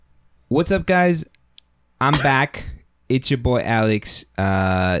What's up, guys? I'm back. It's your boy Alex,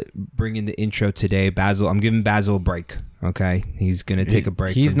 bringing the intro today. Basil, I'm giving Basil a break. Okay, he's gonna take a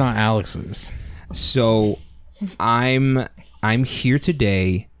break. He's not Alex's. So, I'm here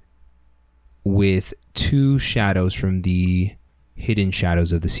today with two shadows from the hidden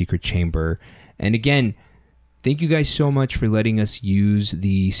shadows of the secret chamber. And again, thank you guys so much for letting us use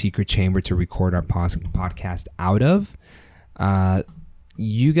the secret chamber to record our podcast out of.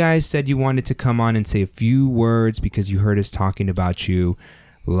 You guys said you wanted to come on and say a few words because you heard us talking about you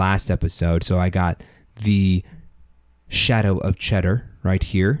last episode. So I got the shadow of Cheddar right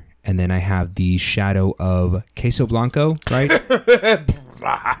here. And then I have the shadow of Queso Blanco, right?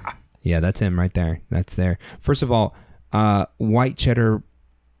 Yeah, that's him right there. That's there. First of all, White Cheddar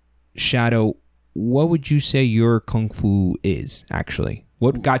Shadow, what would you say your Kung Fu is, actually?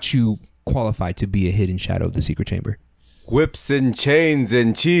 What got you qualified to be a hidden shadow of the secret chamber? Whips and chains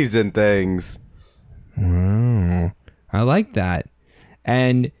and cheese and things. Oh, I like that.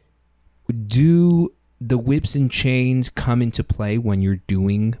 And do the whips and chains come into play when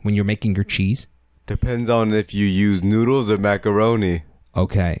you're making your cheese? Depends on if you use noodles or macaroni.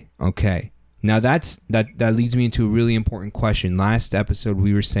 Okay. Now that leads me into a really important question. Last episode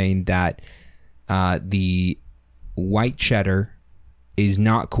we were saying that the white cheddar is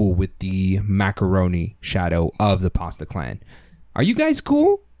not cool with the macaroni shadow of the Pasta Clan. Are you guys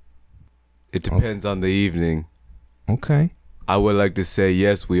cool? It depends on the evening. Okay. I would like to say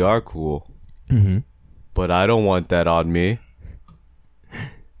yes, we are cool. Mm-hmm. But I don't want that on me.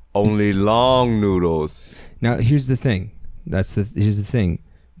 Only long noodles. Now here's the thing. Here's the thing.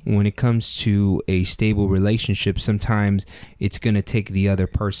 When it comes to a stable relationship, sometimes it's going to take the other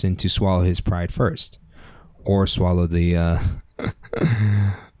person to swallow his pride first. Or swallow the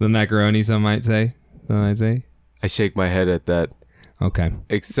macaroni, some might say. I shake my head at that. Okay.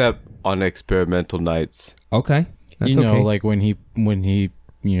 Except on experimental nights. Okay. That's okay. Like when he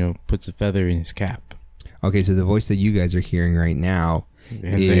puts a feather in his cap. Okay, so the voice that you guys are hearing right now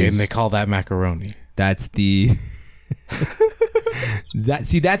And they call that macaroni. That's the...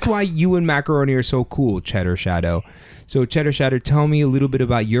 That's why you and macaroni are so cool, Cheddar Shadow. So Cheddar Shadow, tell me a little bit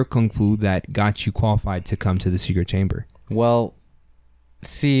about your Kung Fu that got you qualified to come to the secret chamber. Well,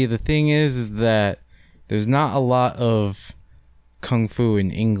 see, the thing is that there's not a lot of Kung Fu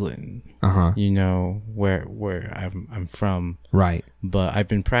in England. Where I'm from. Right. But I've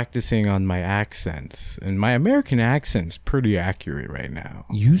been practicing on my accents, and my American accent's pretty accurate right now.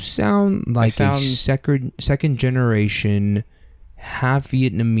 You sound like a second generation, half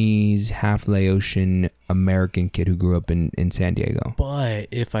Vietnamese, half Laotian American kid who grew up in San Diego. But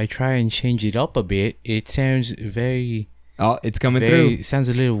if I try and change it up a bit, it sounds very... Oh, it's coming through. It sounds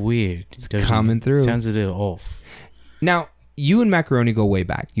a little weird. It's coming through. It sounds a little off. Now, you and Macaroni go way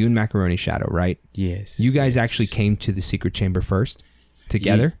back. You and Macaroni Shadow, right? Yes. You guys actually came to the secret chamber first?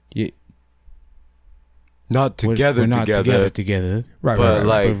 Together? Not together. We're not together. Right, but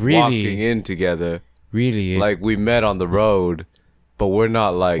right. But really, walking in together. Really. Like we met on the road, but we're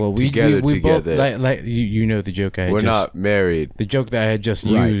not together. Both, like you know the joke I had We're not married. The joke that I had just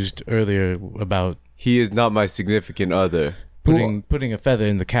used earlier about... He is not my significant other. Putting a feather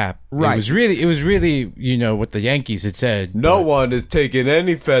in the cap. Right. It was really what the Yankees had said. No one is taking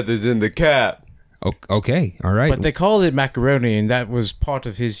any feathers in the cap. Okay. All right. But they called it macaroni, and that was part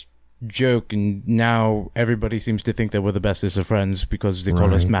of his joke, and now everybody seems to think that we're the bestest of friends because they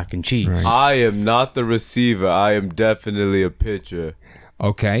call us mac and cheese. Right. I am not the receiver. I am definitely a pitcher.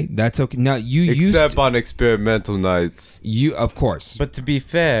 Okay, that's okay. Now except on experimental nights. Of course. But to be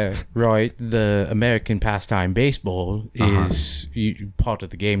fair, right, the American pastime baseball is part of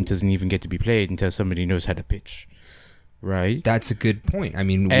the game. Doesn't even get to be played until somebody knows how to pitch, right? That's a good point. I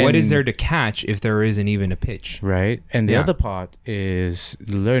mean, what is there to catch if there isn't even a pitch? Right, and the other part is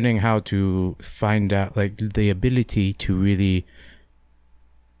learning how to find out, like, the ability to really,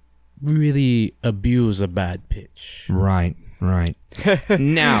 really abuse a bad pitch. Right.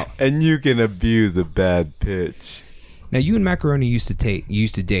 Now, and you can abuse a bad pitch. Now, you and Macaroni used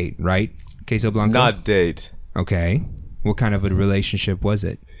to date, right? Queso Blanco? Not date. Okay. What kind of a relationship was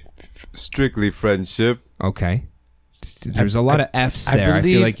it? Strictly friendship. Okay. There's a lot of F's there. I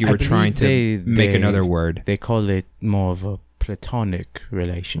feel like you were trying to make another word. They call it more of a platonic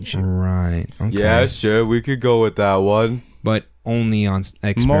relationship. Right. Okay. Yeah, sure. We could go with that one. But only on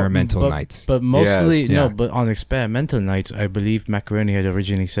experimental nights. But mostly, yes. But on experimental nights, I believe Macaroni had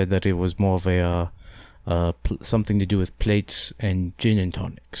originally said that it was more of a something to do with plates and gin and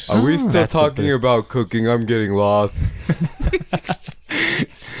tonics. Are we still talking about cooking? I'm getting lost.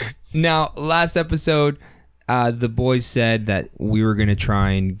 Now, last episode, the boys said that we were going to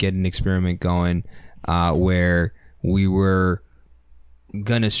try and get an experiment going where we were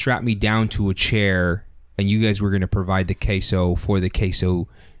going to strap me down to a chair and you guys were going to provide the queso for the queso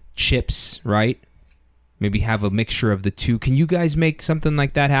chips, right? Maybe have a mixture of the two. Can you guys make something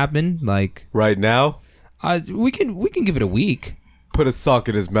like that happen? Like right now? We can give it a week. Put a sock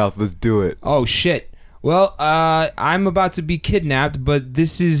in his mouth. Let's do it. Oh, shit. Well, I'm about to be kidnapped, but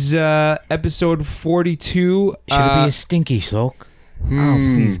this is episode 42. Should it be a stinky sock? Oh,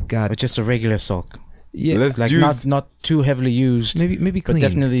 please, God. Or just a regular sock? Yeah, Let's like use, not too heavily used. maybe clean. But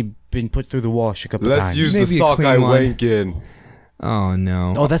definitely been put through the wash a couple of let's times. use Maybe the a sock clean I one. wank in. Oh,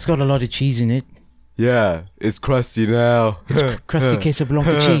 no. Oh, that's got a lot of cheese in it. Yeah, it's crusty now. It's crusty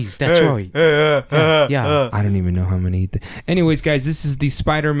Casablanca cheese. That's right. Yeah. I don't even know how many. Anyways, guys, this is the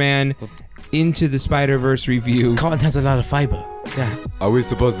Spider-Man Into the Spider-Verse review. Cotton has a lot of fiber. Yeah. Are we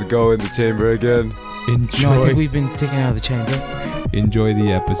supposed to go in the chamber again? Enjoy. No, I think we've been taken out of the chamber. Enjoy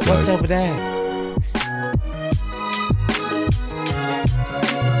the episode. What's over there?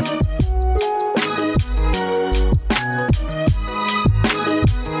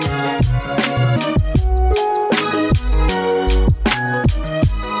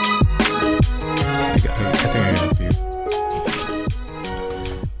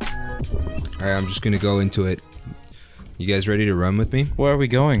 All right, I'm just going to go into it. You guys ready to run with me? Where are we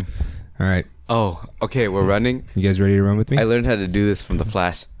going? All right. Oh, okay, we're running. You guys ready to run with me? I learned how to do this from The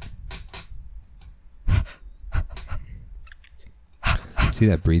Flash. See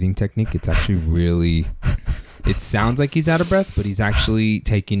that breathing technique? It's actually really... It sounds like he's out of breath, but he's actually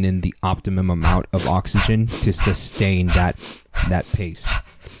taking in the optimum amount of oxygen to sustain that pace.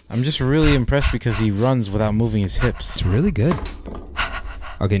 I'm just really impressed because he runs without moving his hips. It's really good.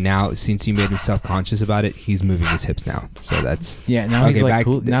 Okay, now since you made him self-conscious about it, he's moving his hips now. So that's Yeah, now Okay, he's like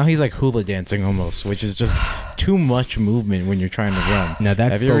back- now he's like hula dancing almost, which is just too much movement when you're trying to run. now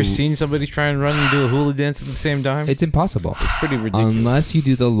that's Have you ever seen somebody try and run and do a hula dance at the same time? It's impossible It's pretty ridiculous. unless you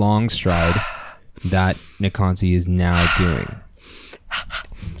do the long stride that Nikonzi is now doing.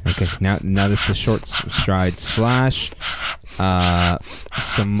 Okay, now that's the short stride /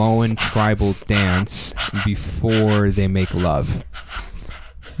 Samoan tribal dance before they make love.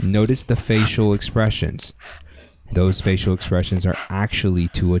 Notice the facial expressions. Those facial expressions are actually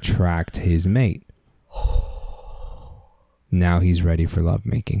to attract his mate. Now he's ready for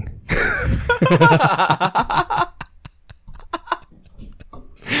lovemaking.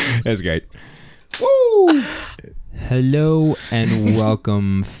 That's great. Woo! Hello and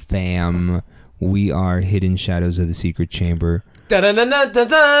welcome, fam. We are Hidden Shadows of the Secret Chamber.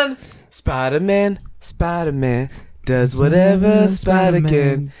 Dun-dun-dun-dun-dun-dun. Spider-Man, Spider-Man does whatever Spider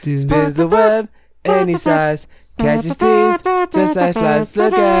can. Spins the web any size, catches thieves just like flies.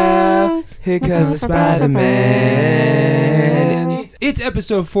 Look out, here comes the Spider-Man. It's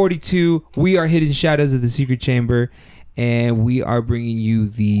episode 42. We are Hidden Shadows of the Secret Chamber, and we are bringing you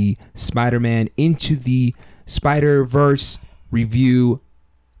the Spider-Man Into the Spider-Verse review.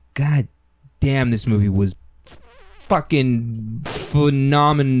 God damn, this movie was fucking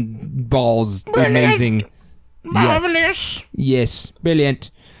phenomenal balls. Amazing. Marvelous. Yes,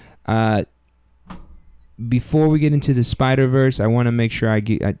 brilliant. Before we get into the Spider-Verse, I want to make sure I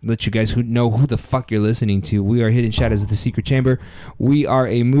let you guys know who the fuck you're listening to. We are Hidden Shadows of the Secret Chamber. We are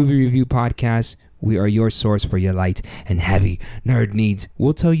a movie review podcast. We are your source for your light and heavy nerd needs.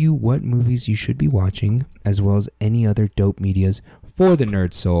 We'll tell you what movies you should be watching, as well as any other dope medias for the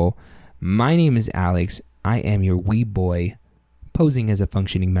nerd soul. My name is Alex. I am your wee boy, posing as a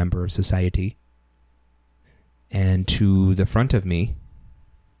functioning member of society. And to the front of me...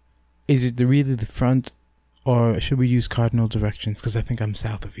 Is it really the front, or should we use cardinal directions? Because I think I'm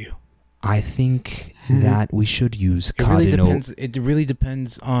south of you. I think that we should use It really cardinal... depends. It really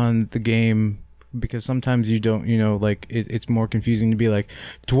depends on the game, because sometimes you don't, like it's more confusing to be like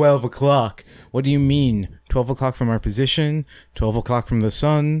 12 o'clock. What do you mean? 12 o'clock from our position? 12 o'clock from the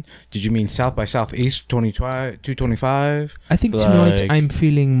sun? Did you mean south by southeast 225? I think tonight I'm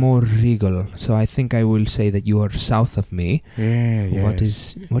feeling more regal, so I think I will say that you are south of me. Yeah, yeah. What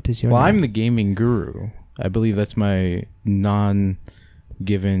is your Well, name? I'm the gaming guru. I believe that's my non-given,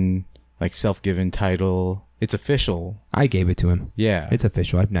 like self-given title. It's official. I gave it to him. Yeah. It's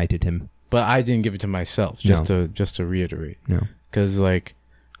official. I've knighted him. But I didn't give it to myself, just to reiterate. No. Because, like,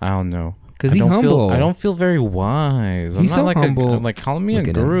 I don't know. Because he's humble. I don't feel very wise. He's I'm so not like humble. like calling me Look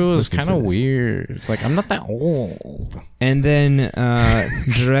a at him. guru is Listen kind to of this. weird. Like, I'm not that old. And then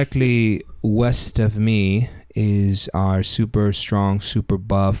directly west of me is our super strong, super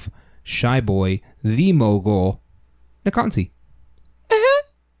buff, shy boy, the mogul, Nikonzi.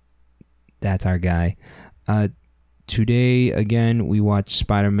 That's our guy. Today again we watched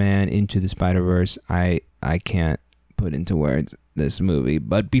Spider-Man Into the Spider-Verse. I can't put into words this movie,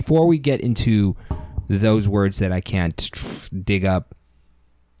 but before we get into those words that I can't dig up,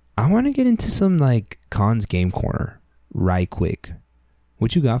 I want to get into some like Khan's Game Corner right quick.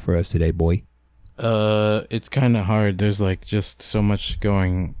 What you got for us today, boy? It's kind of hard. There's like just so much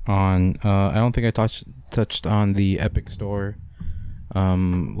going on. I don't think I touched on the Epic Store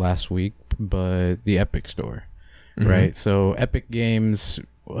last week, but the Epic Store, right? So Epic Games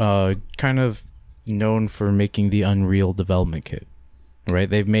kind of known for making the Unreal development kit, right?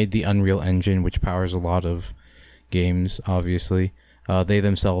 They've made the Unreal Engine, which powers a lot of games, obviously. They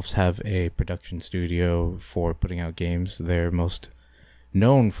themselves have a production studio for putting out games. They're most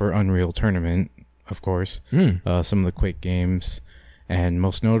known for Unreal Tournament, of course, some of the Quake games, and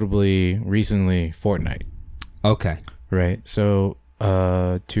most notably, recently, Fortnite. Okay. Right. So,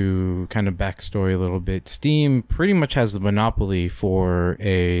 to kind of backstory a little bit, Steam pretty much has the monopoly for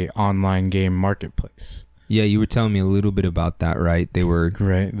a online game marketplace. Yeah, you were telling me a little bit about that, right? They were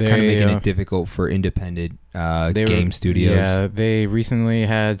Right. kind of making it difficult for independent game studios. Yeah, they recently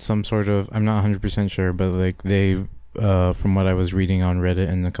had some sort of, I'm not 100% sure, but like they, from what I was reading on Reddit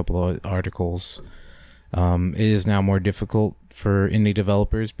and a couple of articles, it is now more difficult for indie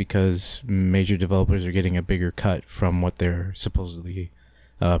developers because major developers are getting a bigger cut from what they're supposedly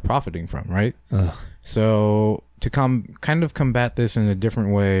profiting from, right? Ugh. So to kind of combat this in a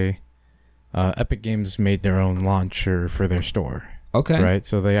different way, Epic Games made their own launcher for their store. Okay. Right.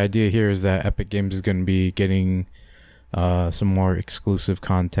 So the idea here is that Epic Games is going to be getting some more exclusive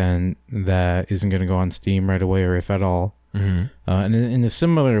content that isn't going to go on Steam right away, or if at all. Mm-hmm. And in a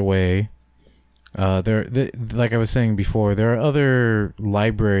similar way, like I was saying before, there are other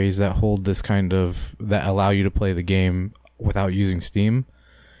libraries that hold this kind of, that allow you to play the game without using Steam.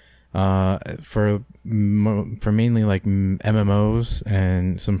 For mainly like MMOs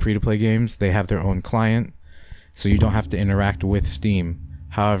and some free-to-play games, they have their own client, so you don't have to interact with Steam.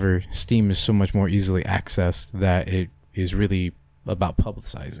 However, Steam is so much more easily accessed that it is really about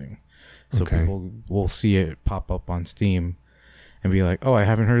publicizing. So people will see it pop up on Steam and be like, oh, I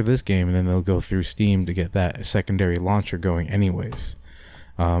haven't heard of this game, and then they'll go through Steam to get that secondary launcher going anyways.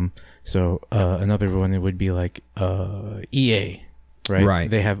 So another one, it would be like EA. Right.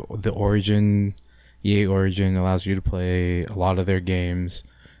 They have the Origin. EA Origin allows you to play a lot of their games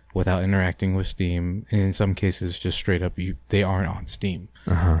without interacting with Steam. And in some cases, just straight up, they aren't on Steam,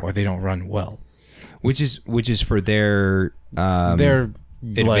 or they don't run well. Which is for their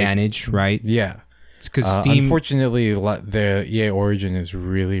advantage, right? Yeah. It's because Steam. Unfortunately, the EA Origin is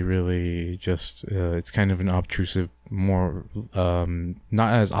really, really just. It's kind of an obtrusive, more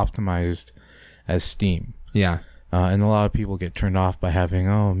not as optimized as Steam. Yeah. And a lot of people get turned off by having,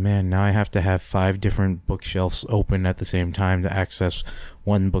 oh man, now I have to have 5 different bookshelves open at the same time to access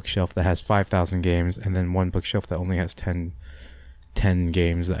one bookshelf that has 5,000 games, and then one bookshelf that only has 10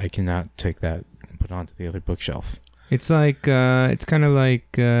 games that I cannot take that and put onto the other bookshelf. It's like it's kind of like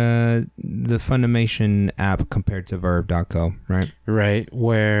the Funimation app compared to Verve.co, right? Right,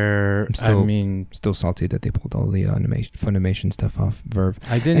 where still salty that they pulled all the Funimation stuff off Verve.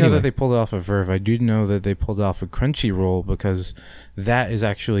 I didn't know that they pulled it off of Verve. I do know that they pulled it off of Crunchyroll, because that is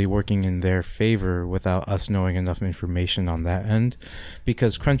actually working in their favor without us knowing enough information on that end,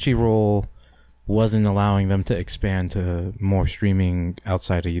 because Crunchyroll wasn't allowing them to expand to more streaming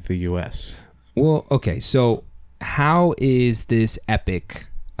outside of the US. Well, okay, so how is this Epic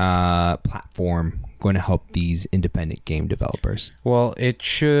platform going to help these independent game developers? Well, it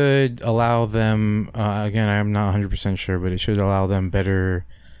should allow them, again, I'm not 100% sure, but it should allow them better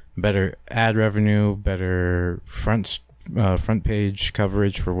ad revenue, better front page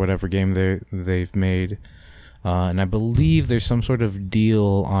coverage for whatever game they've made. And I believe there's some sort of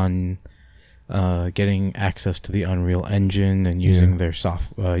deal on getting access to the Unreal Engine and using their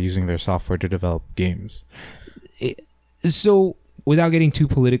software to develop games. So, without getting too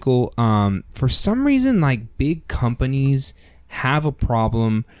political, for some reason, like, big companies have a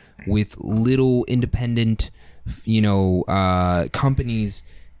problem with little independent, companies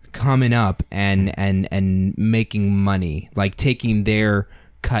coming up and making money, like taking their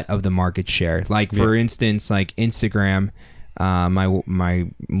cut of the market share. Like, for instance, like Instagram, my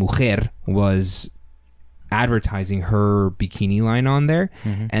mujer was advertising her bikini line on there,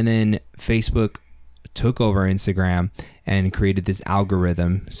 and then Facebook took over Instagram and created this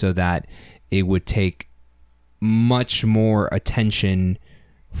algorithm so that it would take much more attention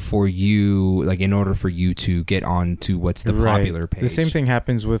for you, like in order for you to get on to what's the popular page. The same thing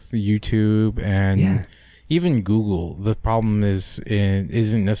happens with YouTube and even Google, the problem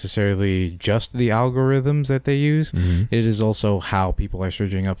isn't necessarily just the algorithms that they use. Mm-hmm. It is also how people are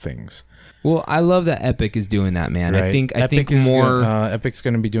searching up things. Well, I love that Epic is doing that, man. Right. I think more. Epic's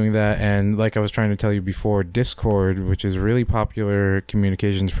going to be doing that, and like I was trying to tell you before, Discord, which is a really popular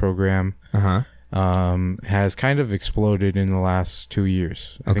communications program, has kind of exploded in the last 2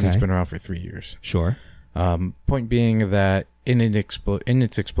 years. I think it's been around for 3 years. Sure. Point being that in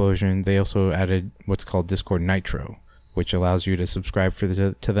its explosion, they also added what's called Discord Nitro, which allows you to subscribe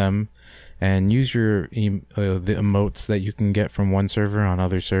to them and use your the emotes that you can get from one server on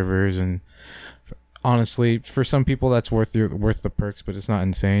other servers. And honestly, for some people, that's worth the perks, but it's not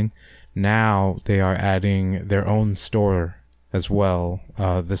insane. Now they are adding their own store as well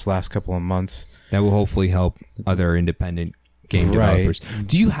this last couple of months. That will hopefully help other independent game developers.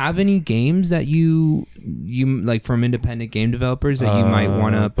 Do you have any games that you like from independent game developers that you might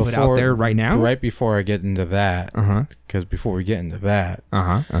want to put out there right now? Right before I get into that, because before we get into that,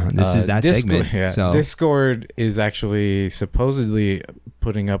 this is that Discord, segment. Yeah, So Discord is actually supposedly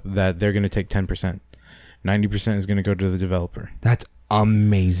putting up that they're going to take 10%. 90% is going to go to the developer. That's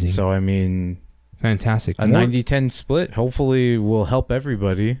amazing. So I mean, fantastic. A 90-10 split hopefully will help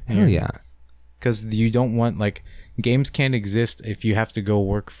everybody. Hell yeah. Because you don't want, like, games can't exist if you have to go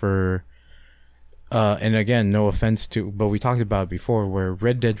work for, and again, no offense to, but we talked about it before, where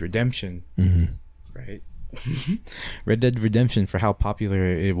Red Dead Redemption, right? Red Dead Redemption, for how popular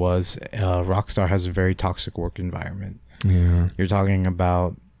it was, Rockstar has a very toxic work environment. Yeah. You're talking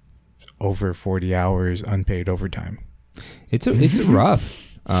about over 40 hours unpaid overtime. It's a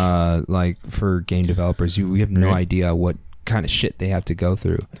rough, like, for game developers. We have no idea what kind of shit they have to go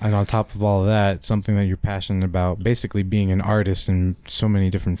through. And on top of all of that, something that you're passionate about, basically being an artist in so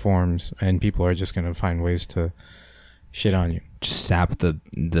many different forms, and people are just going to find ways to shit on you. Just sap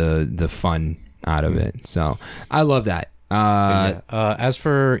the fun out of it. So I love that. As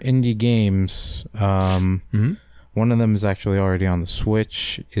for indie games, one of them is actually already on the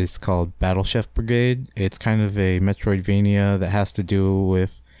Switch. It's called Battle Chef Brigade. It's kind of a Metroidvania that has to do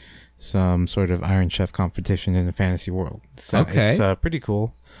with some sort of Iron Chef competition in the fantasy world. So it's pretty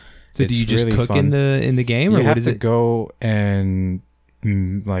cool. So do you just really cook fun. in the game, or you what have is to it? Go and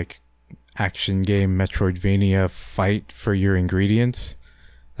like action game Metroidvania fight for your ingredients,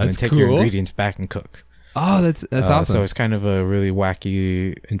 and That's then take cool. your ingredients back and cook. Oh, that's awesome. So it's kind of a really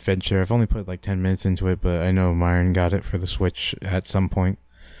wacky adventure. I've only put like 10 minutes into it, but I know Myron got it for the Switch at some point.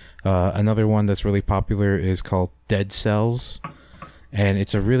 Another one that's really popular is called Dead Cells. And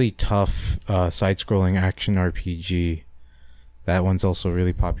it's a really tough side-scrolling action RPG. That one's also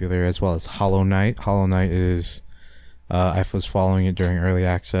really popular, as well as Hollow Knight. Hollow Knight is... I was following it during early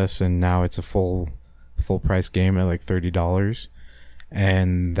access, and now it's a full-price game at like $30.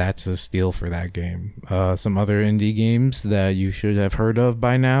 And that's a steal for that game. Some other indie games that you should have heard of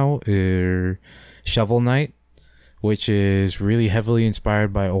by now are Shovel Knight, which is really heavily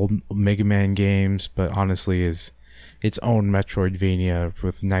inspired by old Mega Man games, but honestly is its own Metroidvania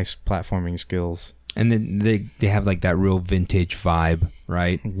with nice platforming skills. And then they have like that real vintage vibe,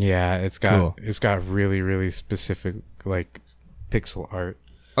 right? Yeah, it's got really, really specific like pixel art.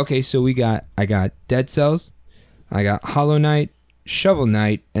 Okay, so I got Dead Cells, I got Hollow Knight, Shovel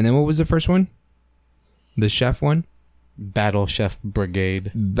Knight, and then what was the first one? The chef one? Battle Chef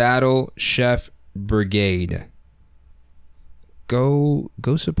Brigade. Battle Chef Brigade. Go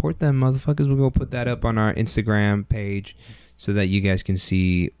support them, motherfuckers. We're going to put that up on our Instagram page so that you guys can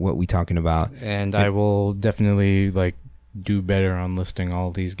see what we're talking about. And I will definitely like do better on listing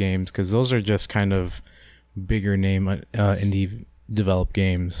all these games, because those are just kind of bigger name indie developed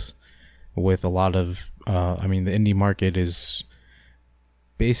games with a lot of the indie market is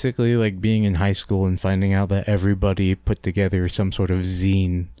basically like being in high school and finding out that everybody put together some sort of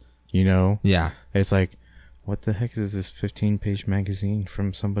zine, you know? Yeah. It's like, what the heck is this 15-page magazine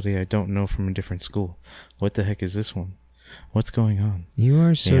from somebody I don't know from a different school? What the heck is this one? What's going on? You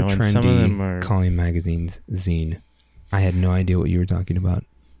are so trendy some of them are calling magazines zine. I had no idea what you were talking about.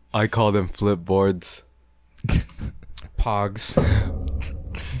 I call them flipboards. Pogs.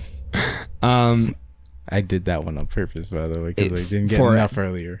 I did that one on purpose, by the way, because I didn't get enough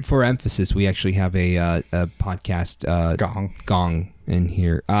earlier. For emphasis, we actually have a podcast gong in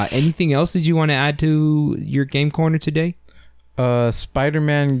here. Anything else that you want to add to your game corner today?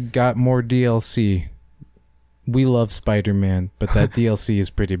 Spider-Man got more DLC. We love Spider-Man, but that DLC is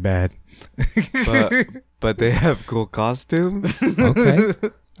pretty bad. But they have cool costumes. Okay.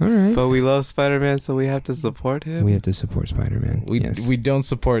 All right. But we love Spider-Man, so we have to support him. We have to support Spider-Man. We don't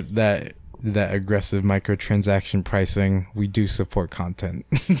support that aggressive microtransaction pricing. We do support content.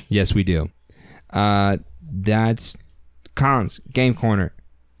 Yes, we do. that's Cons Game Corner.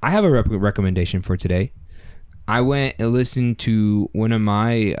 I have a recommendation for today. I went and listened to one of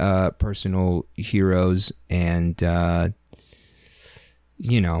my personal heroes, and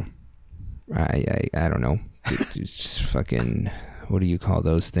you know, I don't know, just fucking, what do you call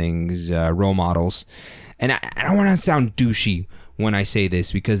those things? Role models. And I don't want to sound douchey when I say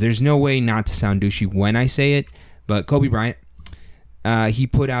this, because there's no way not to sound douchey when I say it. But Kobe Bryant, he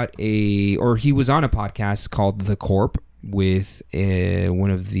was on a podcast called The Corp with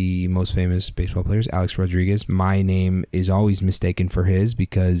one of the most famous baseball players, Alex Rodriguez. My name is always mistaken for his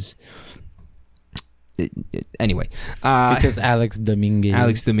because anyway, because Alex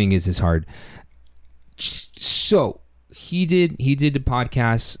Dominguez is hard. So he did the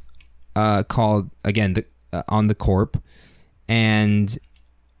podcast called, again, on The Corp, and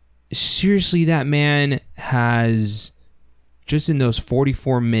seriously, that man has, just in those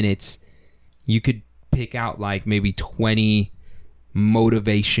 44 minutes, you could pick out like maybe 20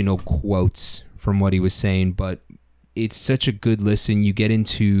 motivational quotes from what he was saying, but it's such a good listen. You get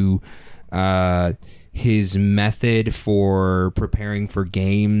into his method for preparing for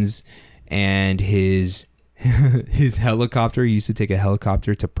games, and his helicopter. He used to take a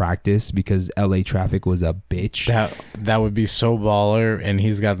helicopter to practice because LA traffic was a bitch. That would be so baller, and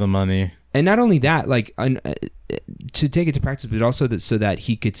he's got the money. And not only that, like to take it to practice, but also so that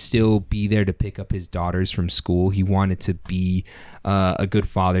he could still be there to pick up his daughters from school. He wanted to be a good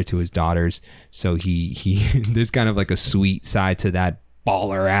father to his daughters. So he there's kind of like a sweet side to that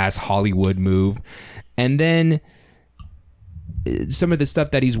baller ass Hollywood move. And then some of the stuff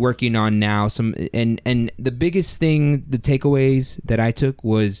that he's working on now, and the biggest thing, the takeaways that I took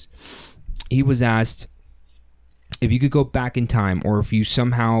was, he was asked if you could go back in time, or if you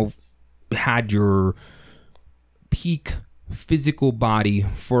somehow had your peak physical body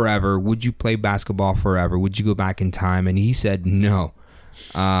forever, would you play basketball forever? Would you go back in time? And he said no,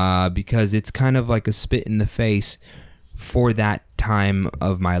 because it's kind of like a spit in the face for that time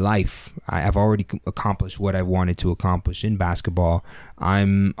of my life. I have already accomplished what I wanted to accomplish in basketball.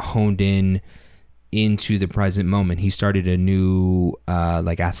 I'm honed into the present moment. He started a new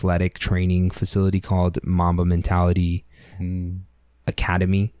like athletic training facility called Mamba Mentality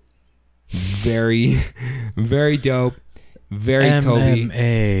Academy. Very, very dope. Very Kobe.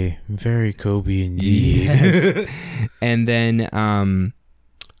 MMA. Very Kobe indeed. Yes. And then a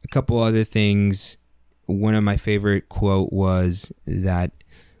couple other things. One of my favorite quote was that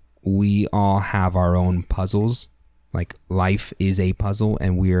we all have our own puzzles. Like, life is a puzzle,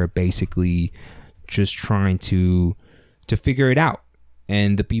 and we are basically just trying to figure it out.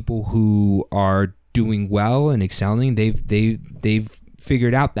 And the people who are doing well and excelling, they've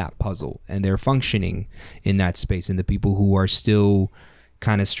figured out that puzzle, and they're functioning in that space. And the people who are still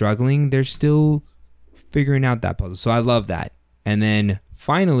kind of struggling, they're still figuring out that puzzle. So I love that. And then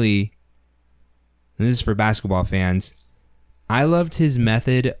finally, and this is for basketball fans, I loved his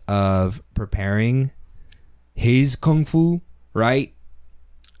method of preparing his kung fu, right?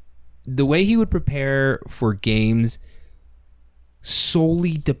 The way he would prepare for games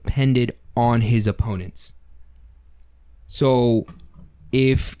solely depended on his opponents. So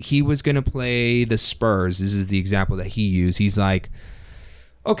if he was going to play the Spurs, this is the example that he used. He's like,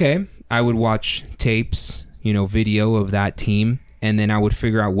 okay, I would watch tapes, video of that team, and then I would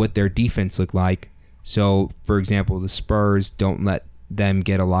figure out what their defense looked like. So, for example, the Spurs don't let them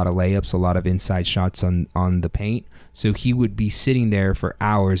get a lot of layups, a lot of inside shots on the paint. So he would be sitting there for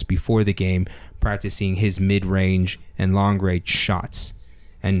hours before the game practicing his mid-range and long-range shots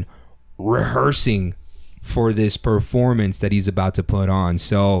and rehearsing for this performance that he's about to put on.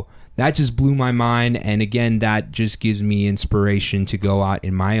 So that just blew my mind. And again, that just gives me inspiration to go out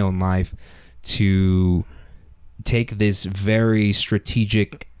in my own life to take this very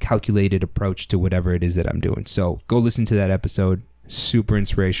strategic, calculated approach to whatever it is that I'm doing. So go listen to that episode. Super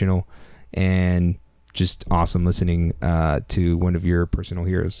inspirational and just awesome listening to one of your personal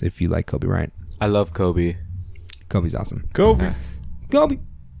heroes if you like Kobe Bryant. I love Kobe. Kobe's awesome. Kobe. Kobe.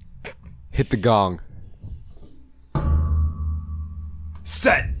 Hit the gong.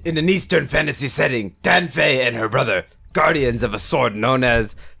 Set in an Eastern fantasy setting, Dan Fei and her brother, guardians of a sword known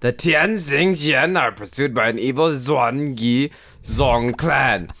as the Tianxing Jian, are pursued by an evil Zhuangyi Zong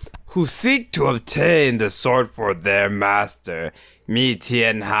clan, who seek to obtain the sword for their master, Mi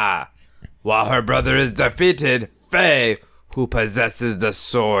Tianha. While her brother is defeated, Fei, who possesses the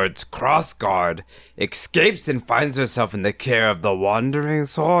sword's crossguard, escapes and finds herself in the care of the wandering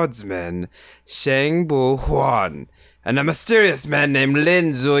swordsman, Sheng Bu Huan, and a mysterious man named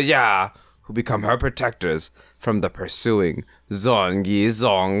Lin Zuya, who become her protectors from the pursuing Zhuangyi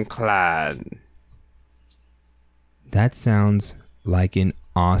Zong clan. That sounds like an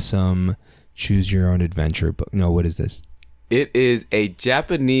awesome choose your own adventure book. No, what is this? It is a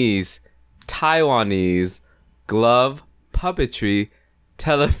Japanese, Taiwanese glove puppetry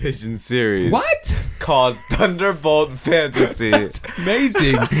television series. What? Called Thunderbolt Fantasy. That's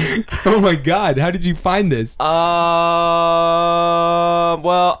amazing. Oh my god, how did you find this? Well,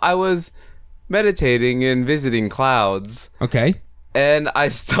 I was meditating and visiting clouds, Okay. and I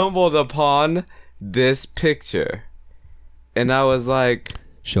stumbled upon this picture, and I was like,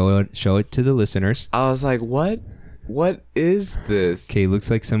 Show it to the listeners. what is this? Okay,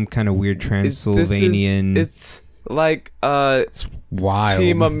 looks like some kind of weird This is- Transylvanian. It's like Wild.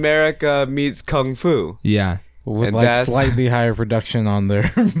 Team America meets Kung Fu. Yeah. With And like that's- slightly higher production on their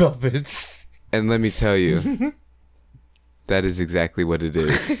Muppets. And let me tell you, that is exactly what it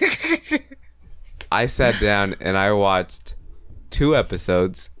is. I sat down and I watched 2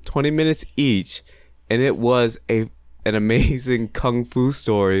 episodes, 20 minutes each, and it was an amazing kung fu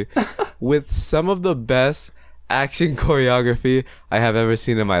story with some of the best action choreography I have ever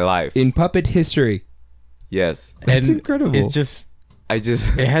seen in my life. In puppet history. Yes. That's incredible. It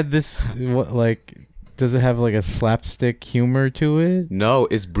had this does it have like a slapstick humor to it? No,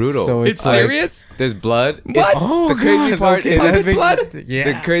 it's brutal. So It's like- serious? There's blood. What? Oh, The crazy God, part okay. is Puppet blood?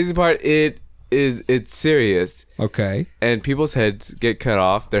 Yeah. the crazy part it's serious, Okay. and people's heads get cut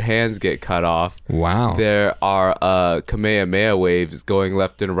off, their hands get cut off. Wow. There are Kamehameha waves going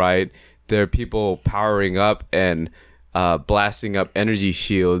left and right. There are people powering up and blasting up energy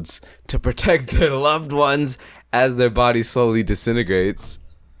shields to protect their loved ones as their body slowly disintegrates.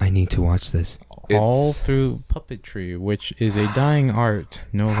 I need to watch this. all It's- through puppetry, which is a dying art.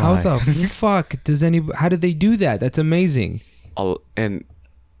 No How lie. the fuck how did they do that? That's amazing. And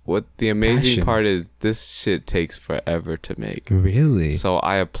what the amazing Passion. part is, this shit takes forever to make. Really? So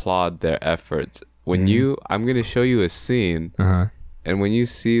I applaud their efforts. When I'm going to show you a scene, Uh-huh. and when you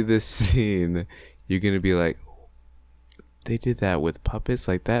see this scene, you're going to be like, they did that with puppets?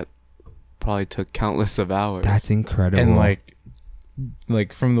 Like, that probably took countless of hours. That's incredible. And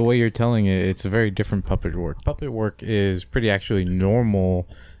like from the way you're telling it, it's a very different puppet work. Puppet work is pretty actually normal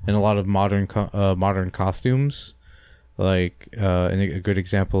in a lot of modern costumes. Like and a good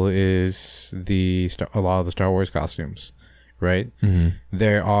example is a lot of the Star Wars costumes, right? Mhm.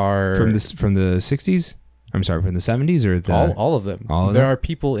 There are from the 60s? I'm sorry, from the 70s or the all of them. all of There them? are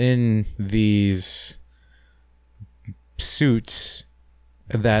people in these suits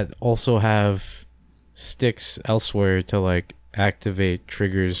that also have sticks elsewhere to like activate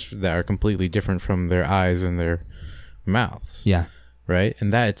triggers that are completely different from their eyes and their mouths, Yeah. right?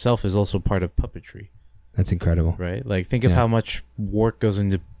 And that itself is also part of puppetry, That's incredible. right? Like think of Yeah. how much work goes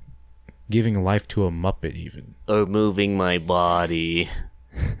into giving life to a Muppet even. Or moving my body.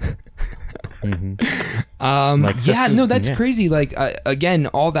 Mhm. Yeah, Sesame- no, that's yeah. crazy. Like, again,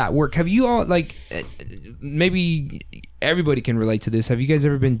 all that work. Have you all, like, maybe everybody can relate to this. Have you guys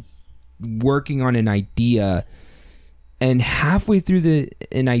ever been working on an idea and halfway through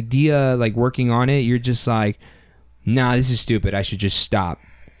an idea, like working on it, you're just like, nah, this is stupid. I should just stop.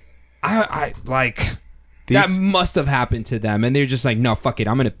 I like, that must have happened to them. And they're just like, no, fuck it.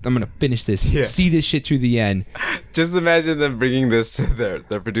 I'm going to finish this. Yeah. See this shit through the end. Just imagine them bringing this to their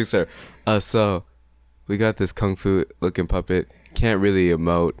producer. So we got this kung fu looking puppet. Can't really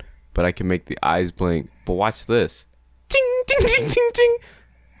emote, but I can make the eyes blink. But watch this. Ting, ting, ting, ting, ting.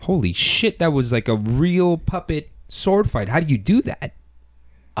 Holy shit. That was like a real puppet sword fight. How do you do that?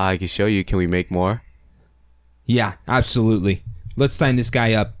 I can show you. Can we make more? Yeah, absolutely. Let's sign this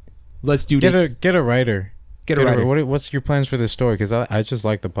guy up. Let's do this. Get a writer. Get a writer. What's your plans for this story? Because I just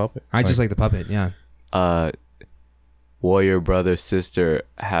like the puppet. I just like the puppet, yeah. Warrior brother sister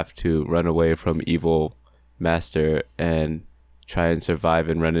have to run away from evil master and try and survive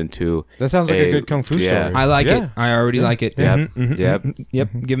and run into That sounds like a good kung fu yeah. story. I like Yeah. it. I already like it. Yep. Mhm, mhm, Yep. mhm. Yep.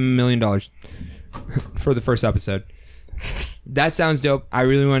 Give him $1 million for the first episode. That sounds dope. I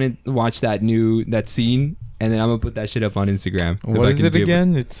really want to watch that scene, and then I'm gonna put that shit up on Instagram. If What I is can it be able-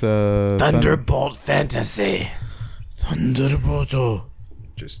 again? It's Thunderbolt Fantasy. Thunderbolt.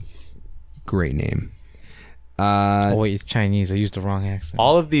 Just great name. Oh wait, it's Chinese. I used the wrong accent.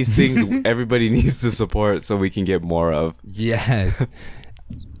 all of these things everybody needs to support so we can get more of. Yes.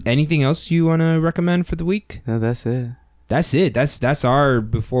 Anything else you want to recommend for the week? No, that's it. That's it. That's our,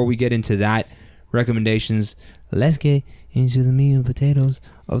 before we get into that, recommendations. Let's get into the meat and potatoes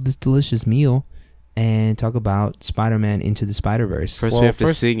of this delicious meal and talk about Spider-Man Into the Spider-Verse. First, Well, we have to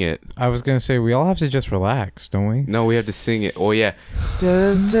first- sing it. I was gonna say we all have to just relax, don't we? No, we have to sing it. Oh, yeah.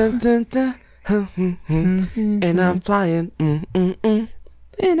 Dun, dun, dun, dun. And I'm flying. And Dun,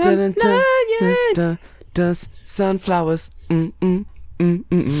 dun, dun, dun, does sunflowers.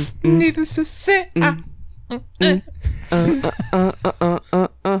 Needless to say,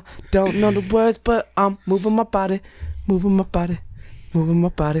 Don't know the words, but I'm moving my body, moving my body, moving my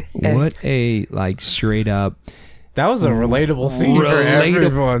body. Ay. What a like straight up. that was a relatable scene for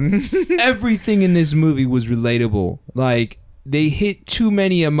everyone. Everything in this movie was relatable. Like they hit too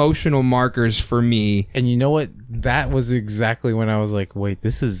many emotional markers for me. And you know what? That was exactly when I was like, wait,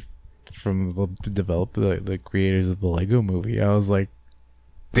 this is from the creators of the Lego movie. I was like,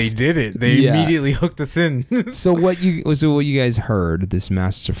 they did it. They Yeah. immediately hooked us in. So what you guys heard, this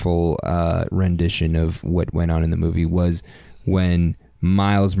masterful rendition of what went on in the movie, was when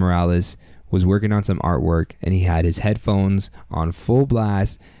Miles Morales was working on some artwork and he had his headphones on full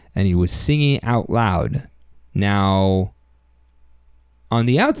blast and he was singing out loud. Now, on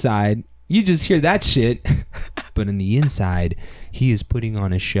the outside, you just hear that shit, but on the inside, he is putting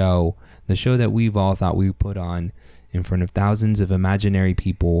on a show, the show that we've all thought we put on in front of thousands of imaginary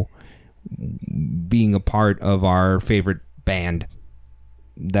people, being a part of our favorite band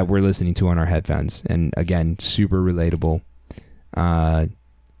that we're listening to on our headphones. And again, super relatable.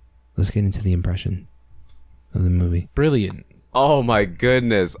 Let's get into the impression of the movie. Brilliant. Oh my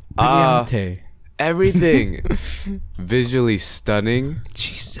goodness. Brillante. Everything visually stunning.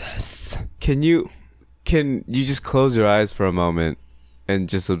 Jesus. Can you just close your eyes for a moment and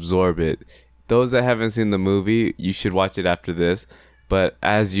just absorb it? Those that haven't seen the movie, you should watch it after this. But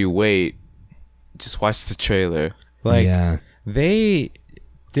as you wait, just watch the trailer. Like, yeah. they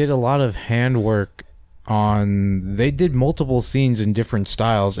did a lot of handwork on. They did multiple scenes in different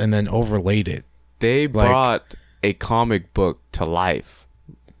styles and then overlaid it. They brought a comic book to life.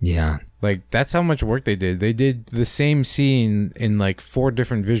 Yeah. Like, that's how much work they did. They did the same scene in like 4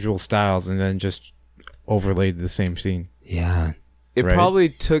 different visual styles and then just overlaid the same scene. Yeah. It Right. probably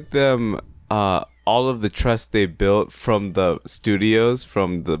took them all of the trust they built from the studios,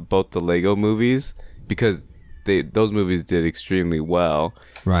 from both the Lego movies, because those movies did extremely well,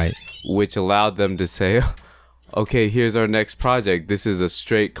 Right. which allowed them to say, okay, here's our next project. This is a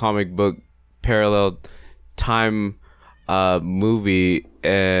straight comic book parallel time movie,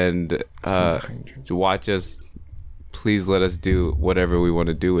 and watch us. Please let us do whatever we want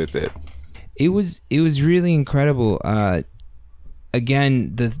to do with it. It was really incredible.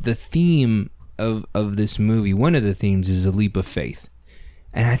 Again, the theme of this movie, one of the themes is a leap of faith.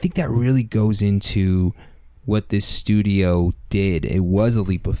 And I think that really goes into what this studio did. It was a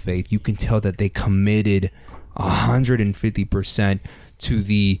leap of faith. You can tell that they committed 150% to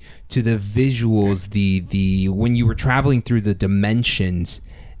the visuals, the when you were traveling through the dimensions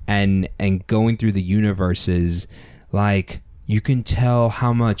and going through the universes, like you can tell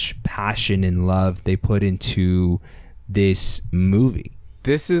how much passion and love they put into this movie.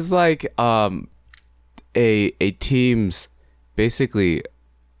 This is like a team's basically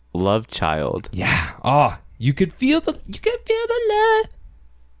love child. Yeah. Oh, you could feel the love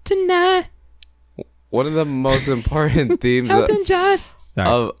tonight. One of the most important themes Elton John.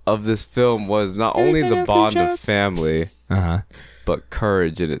 of this film was not only the bond of family, but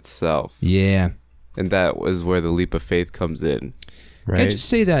courage in itself. Yeah. And that was where the leap of faith comes in. Right. Can I just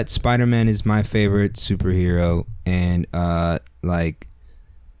say that Spider-Man is my favorite superhero, and like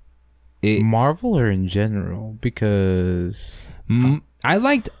it. Marvel or in general? Because I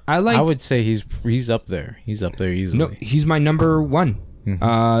liked. I would say he's up there. He's up there easily. No, he's my number one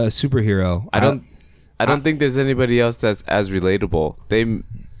superhero. I don't think there's anybody else that's as relatable.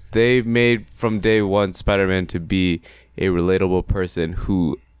 They made from day one Spider-Man to be a relatable person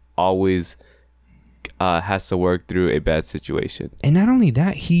who always has to work through a bad situation. And not only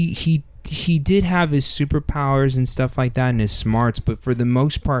that, he did have his superpowers and stuff like that and his smarts, but for the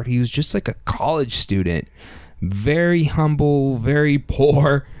most part, he was just like a college student, very humble, very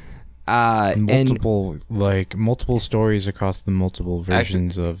poor. Multiple stories across the multiple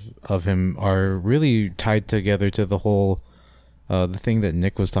versions of him are really tied together to the whole the thing that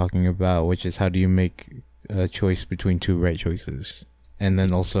Nick was talking about, which is how do you make a choice between 2 right choices, and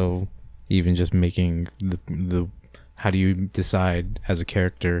then also even just making the how do you decide as a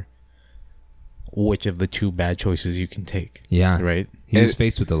character which of the 2 bad choices you can take. Yeah. Right. He was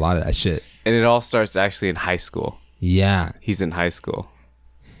faced with a lot of that shit. And it all starts actually in high school. Yeah. He's in high school.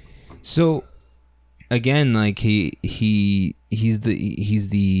 So again, like he's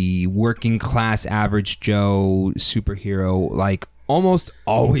the working class average Joe superhero, like almost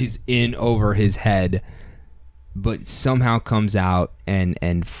always in over his head, but somehow comes out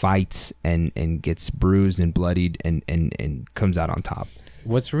and fights and gets bruised and bloodied and comes out on top.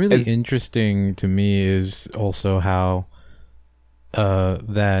 What's really interesting to me is also how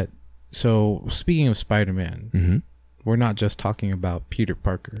that So speaking of Spider-Man, Mm-hmm. we're not just talking about Peter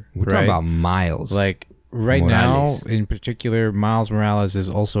Parker. We're right? talking about Miles. Like right Morales. now, in particular, Miles Morales is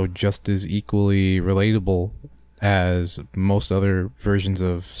also just as equally relatable as most other versions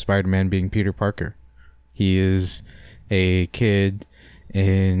of Spider-Man being Peter Parker. He is a kid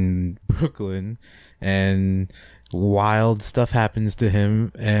in Brooklyn and wild stuff happens to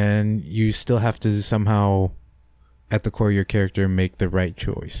him, and you still have to somehow, at the core of your character, make the right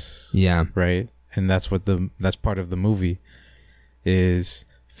choice. yeah. Right? And that's part of the movie is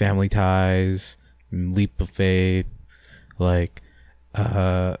family ties, leap of faith. Like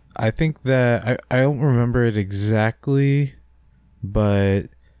I think that I don't remember it exactly, but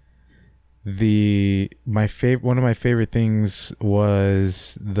one of my favorite things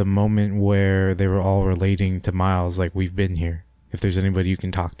was the moment where they were all relating to Miles, like, we've been here. If there's anybody you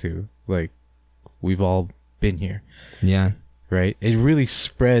can talk to, like, we've all been here. Yeah. Right? It really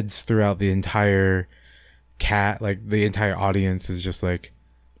spreads throughout the entire the entire audience is just like,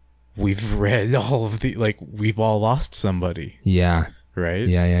 we've read all of we've all lost somebody. Yeah. Right?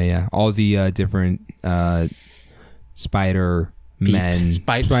 Yeah. All the different Spider men,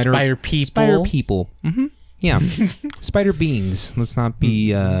 Spider people. Spider people. Mm-hmm. Yeah, spider beings. Let's not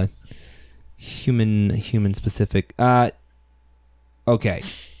be human specific. Okay.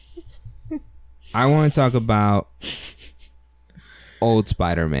 I want to talk about old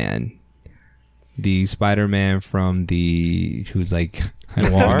Spider-Man. The Spider-Man from who's like, I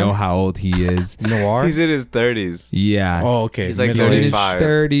don't even know how old he is. Noir? He's in his 30s. Yeah. Oh, okay. He's like He's in his 35.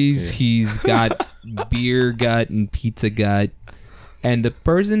 30s. He's got beer gut and pizza gut. And the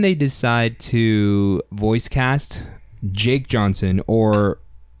person they decide to voice cast, Jake Johnson, or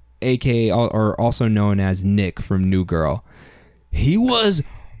AKA, or also known as Nick from New Girl, he was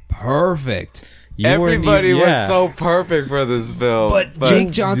perfect. Everybody was so perfect for this film. But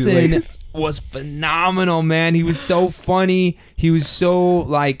Jake Johnson was phenomenal, man. He was so funny. He was so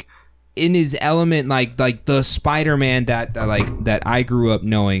like in his element, like the Spider-Man that I grew up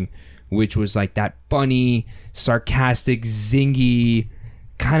knowing, which was like that funny, sarcastic, zingy,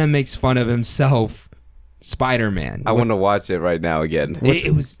 kind of makes fun of himself Spider-Man. I want to watch it right now again.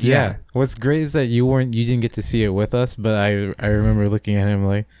 It was yeah. What's great is that you didn't get to see it with us, but I remember looking at him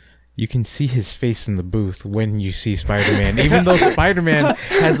like, you can see his face in the booth when you see Spider-Man. Even though Spider-Man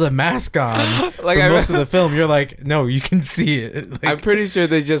has a mask on for most of the film, you're like, no, you can see it. Like, I'm pretty sure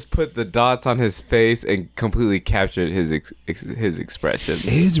they just put the dots on his face and completely captured his expressions.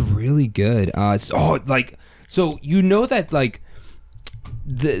 It is really good. So you know that like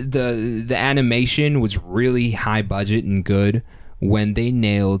the animation was really high budget and good when they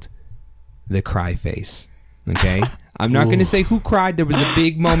nailed the cry face. Okay. I'm not going to say who cried. There was a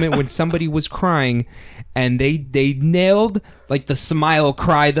big moment when somebody was crying, and they nailed like the smile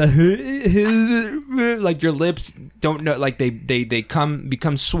cry, the like your lips don't know, like they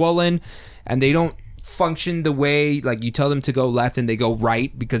become swollen, and they don't function the way like you tell them to go left and they go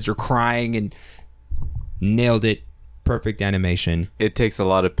right because you're crying, and nailed it. Perfect animation. It takes a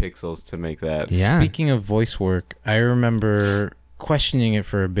lot of pixels to make that. Yeah. Speaking of voice work, I remember questioning it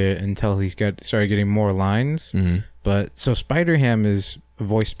for a bit until started getting more lines. Mm-hmm. But so Spider-Ham is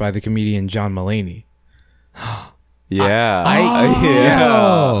voiced by the comedian John Mulaney. Yeah.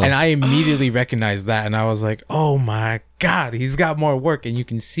 Oh. And I immediately recognized that, and I was like, oh my God, he's got more work. And you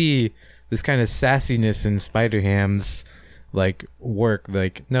can see this kind of sassiness in Spider-Ham's like work.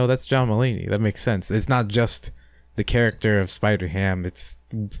 Like, no, that's John Mulaney. That makes sense. It's not just the character of Spider-Ham. It's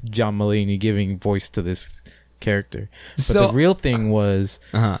John Mulaney giving voice to this character. But So- the real thing was...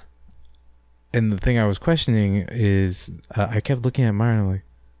 Uh-huh. And the thing I was questioning is, I kept looking at Mario and I'm like,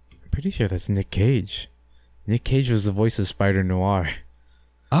 I'm pretty sure that's Nick Cage. Nick Cage was the voice of Spider-Noir.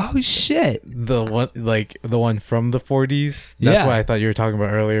 Oh shit. The one from the 40s. That's Yeah. what I thought you were talking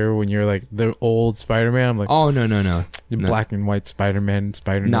about earlier when you're like, the old Spider-Man. I'm like, Oh no. the black and white Spider-Man,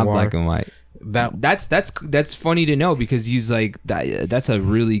 Spider-Noir. Not black and white. That's funny to know because he's like that's a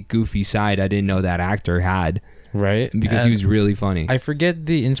really goofy side I didn't know that actor had. Right? Because he was really funny. I forget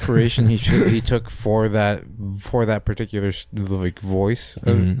the inspiration he took for that particular like voice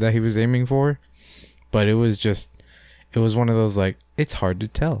that he was aiming for, but it was one of those like, it's hard to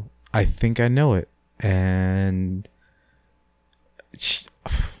tell. I think I know it, and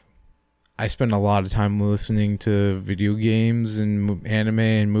I spend a lot of time listening to video games and anime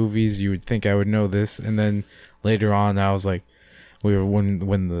and movies. You would think I would know this, and then later on I was like,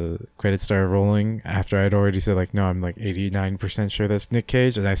 when the credits started rolling, after I'd already said like, no, I'm like 89% sure that's Nick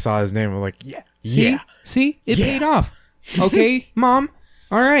Cage, and I saw his name, I'm like, yeah, See, it paid off. Okay, Mom,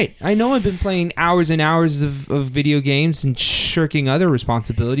 All right. I know I've been playing hours and hours of video games and shirking other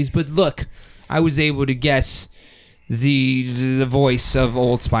responsibilities, but look, I was able to guess the voice of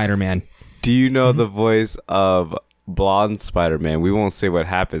old Spider-Man. Do you know the voice of blonde Spider-Man? We won't say what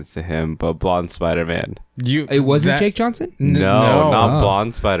happens to him, but blonde Spider-Man. It wasn't Jake Johnson? No, not Oh.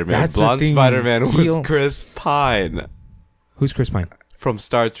 blonde Spider-Man. That's the Blonde thing. Spider-Man He'll- was Chris Pine Who's Chris Pine? from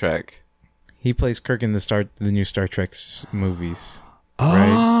Star Trek. He plays Kirk in the new Star Trek movies.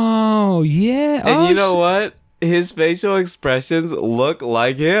 Oh, yeah. And Oh, you know what? His facial expressions look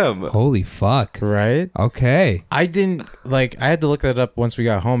like him. Holy fuck. Right? Okay. I didn't I had to look that up once we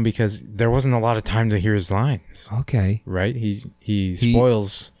got home because there wasn't a lot of time to hear his lines. Okay. Right? He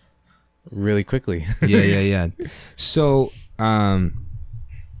spoils really quickly. Yeah. So, why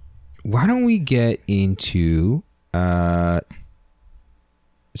don't we get into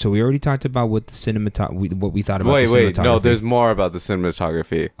so we already talked about what the what we thought about the Wait. cinematography. No, there's more about the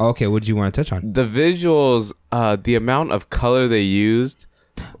cinematography. Okay, what did you want to touch on? The visuals, the amount of color they used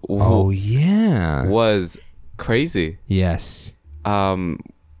Oh, yeah. was crazy. Yes.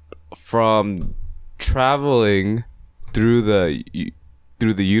 From traveling through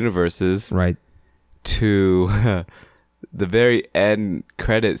the universes Right. to the very end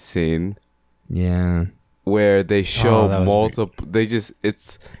credit scene Yeah. where they show that was multiple. They just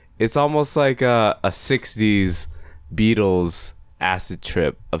it's almost like a 60s Beatles acid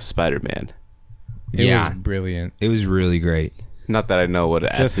trip of Spider-Man. It Yeah. was brilliant. It was really great. Not that I know what an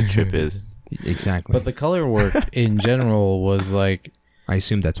acid trip is. Exactly. But the color work in general was like I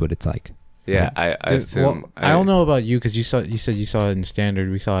assume that's what it's like. Yeah, I assume. I don't know about you because you said you saw it in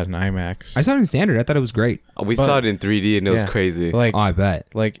standard. We saw it in IMAX. I saw it in standard. I thought it was great. We but- saw it in 3D and it was Yeah. crazy. like Oh, I bet.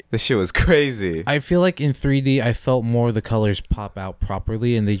 This shit was crazy. I feel like in 3D I felt more of the colors pop out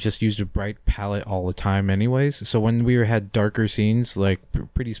properly and they just used a bright palette all the time anyways. So when we had darker scenes, like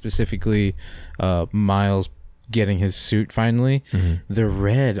pretty specifically Miles getting his suit finally, the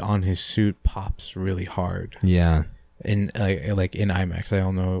red on his suit pops really hard. Yeah. In like in IMAX. I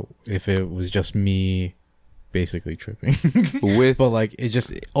don't know if it was just me basically tripping. With But like it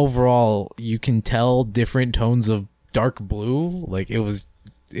just overall you can tell different tones of dark blue. Like it was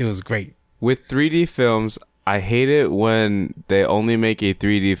great. With 3D films, I hate it when they only make a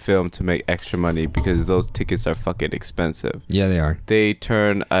 3D film to make extra money because those tickets are fucking expensive. Yeah, they are. They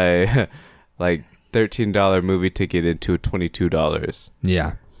turn a like $13 movie ticket into $22.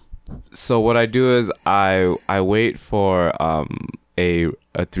 Yeah. So what I do is I wait for a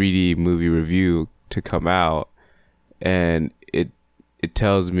 3D movie review to come out, and it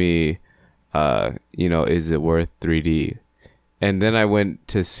tells me, is it worth 3D? And then I went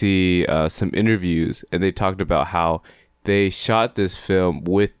to see some interviews, and they talked about how they shot this film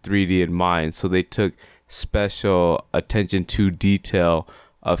with 3D in mind. So they took special attention to detail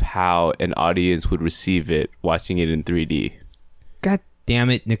of how an audience would receive it watching it in 3D. God damn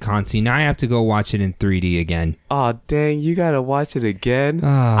it, Nikonsi. Now I have to go watch it in 3D again. Oh, dang, you gotta watch it again?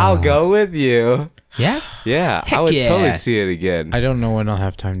 Ah. I'll go with you. Yeah? Yeah, Heck I would yeah. totally see it again. I don't know when I'll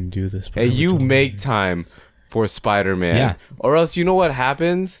have time to do this. But I And would you totally make do it. time for Spider-Man. Yeah. Or else you know what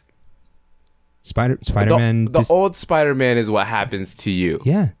happens? Spider-Man. The old Spider-Man is what happens to you.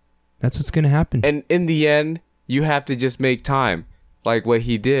 Yeah. That's what's going to happen. And in the end, you have to just make time. Like what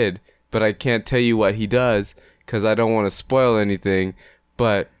he did. But I can't tell you what he does because I don't want to spoil anything.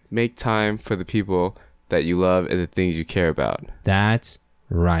 But make time for the people that you love and the things you care about. That's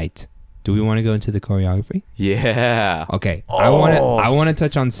right. Do we want to go into the choreography? Yeah. Okay. I want to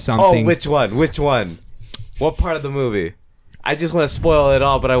touch on Oh, something. which one? Which one? What part of the movie? I just want to spoil it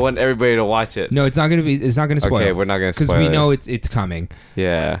all, but I want everybody to watch it. No, it's not going to spoil. Okay, we're not gonna Cuz spoil we it. know it's coming.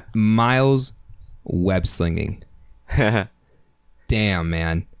 Yeah. Miles web slinging. Damn,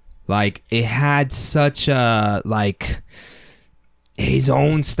 man. Like it had such a his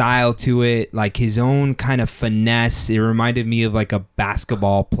own style to it, like his own kind of finesse. It reminded me of like a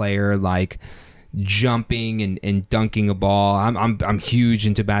basketball player, like jumping and dunking a ball. I'm huge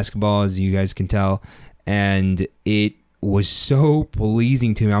into basketball, as you guys can tell, and it was so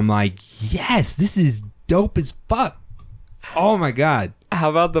pleasing to me. I'm like, yes, this is dope as fuck. Oh my god. How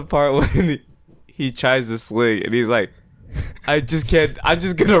about the part when he tries to sling and he's like, I just can't. I'm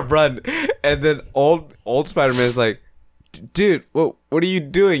just gonna run, and then old Spider-Man is like, dude, what are you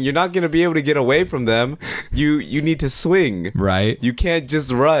doing? You're not gonna be able to get away from them. You need to swing. Right? You can't just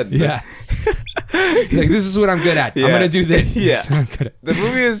run. Yeah. He's like, this is what I'm good at. I'm Yeah. gonna do this. Yeah. This is what I'm good at. The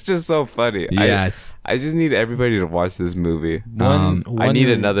movie is just so funny. Yes. I just need everybody to watch this movie. One I need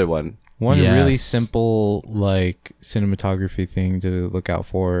another one. One Yes. really simple like cinematography thing to look out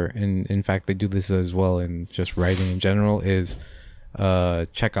for, and in fact they do this as well in just writing in general, is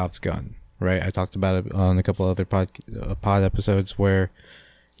Chekhov's gun, right? I talked about it on a couple other pod episodes where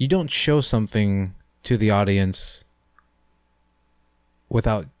you don't show something to the audience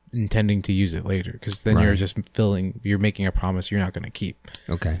without intending to use it later, because then you're Right. just you're making a promise you're not going to keep.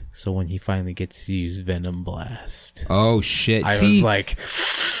 Okay. So when he finally gets to use Venom Blast, Oh shit. I See, was like,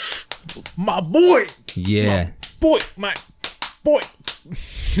 my boy, yeah. my boy.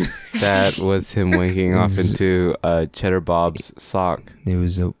 That was him waking off into Cheddar Bob's sock. It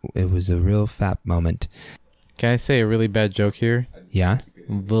was a real fat moment. Can I say a really bad joke here? Yeah.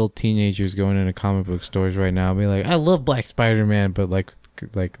 Little teenagers going into comic book stores right now be like, I love Black Spider-Man, but like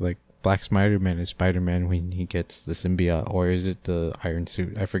Black Spider-Man is Spider-Man when he gets the symbiote, or is it the iron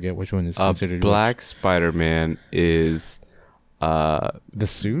suit? I forget which one is considered Black Spider-Man is the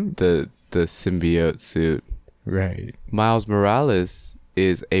suit, the symbiote suit. right? Miles Morales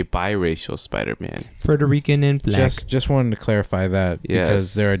is a biracial Spider-Man. Puerto Rican and black. Just wanted to clarify that because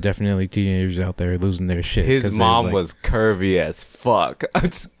Yes. there are definitely teenagers out there losing their shit. His 'cause they're mom like, was curvy as fuck.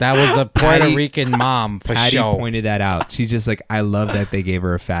 that was a Puerto Patty- Rican mom for Patty sure. pointed that out. She's just like, I love that they gave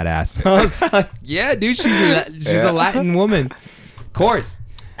her a fat ass. I was like, yeah, dude, she's Yeah. a Latin woman. Of course.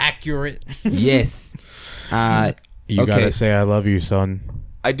 Accurate. Yes. You Okay. gotta say I love you, son.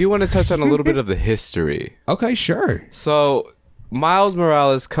 I do want to touch on a little bit of the history. Okay, sure. So, Miles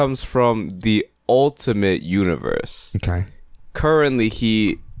Morales comes from the Ultimate Universe. Okay. Currently,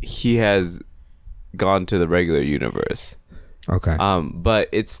 he has gone to the regular universe. Okay. But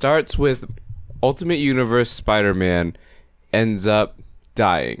it starts with Ultimate Universe Spider-Man ends up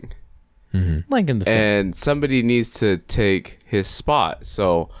dying. Like in the film. And somebody needs to take his spot.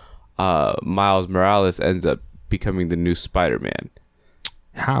 So Miles Morales ends up becoming the new Spider-Man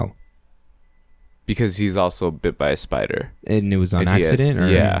How? because he's also bit by a spider. And it was on And he has- accident? Or?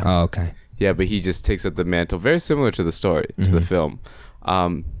 yeah. Oh, okay. Yeah, but he just takes up the mantle. Very similar to the story, to the film.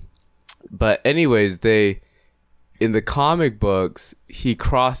 But anyways, in the comic books, he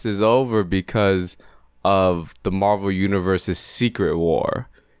crosses over because of the Marvel Universe's Secret War,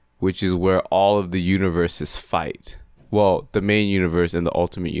 which is where all of the universes fight. Well, the main universe and the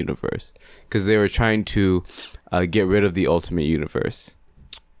Ultimate Universe, because they were trying to get rid of the Ultimate Universe.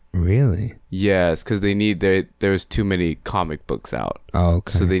 Really? Yes, because there's too many comic books out. Oh,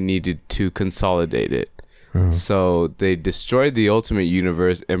 okay. So they needed to consolidate it. Uh-huh. So they destroyed the Ultimate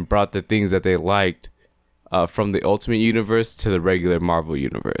Universe and brought the things that they liked from the Ultimate Universe to the regular Marvel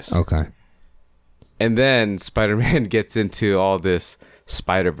Universe. Okay. And then Spider-Man gets into all this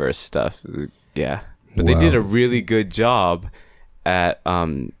Spider-Verse stuff. Yeah. But they did Wow. a really good job at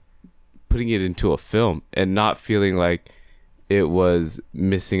putting it into a film and not feeling like it was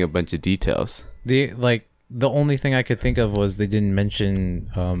missing a bunch of details. The only thing I could think of was they didn't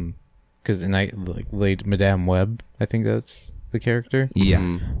mention because late Madame Web, I think that's the character. Yeah.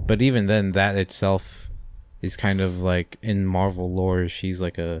 Mhm. But even then, that itself is kind of like in Marvel lore, she's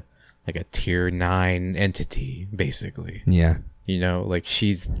like a tier 9 entity, basically. Yeah. You know, like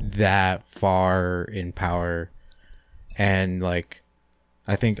she's that far in power, and like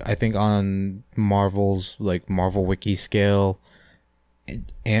I think on Marvel's like Marvel Wiki scale,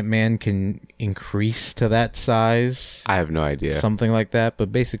 Ant-Man can increase to that size. I have no idea. Something like that,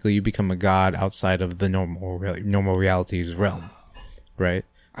 but basically you become a god outside of the normal reality's realm, right?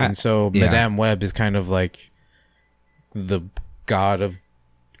 And so yeah. Madame Web is kind of like the god of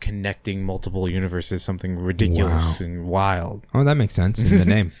connecting multiple universes, something ridiculous Wow. and wild. Oh, that makes sense in the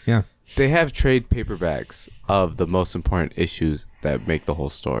name. Yeah. They have trade paperbacks of the most important issues that make the whole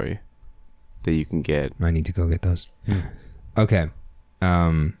story that you can get. I need to go get those. Okay.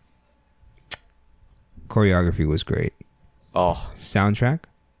 Choreography was great. Oh, Soundtrack?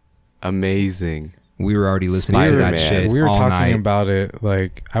 amazing. We were already listening to that Spider-Man. shit We were all talking night. about it.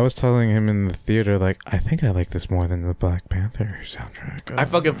 Like I was telling him in the theater, like I think I like this more than the Black Panther soundtrack. I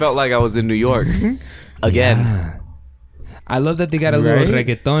fucking felt like I was in New York again. Yeah. I love that they got a little Right?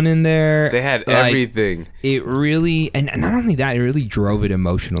 reggaeton in there. They had Like, everything. It really, and not only that, it really drove it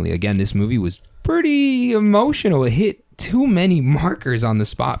emotionally. Again, this movie was pretty emotional. It hit too many markers on the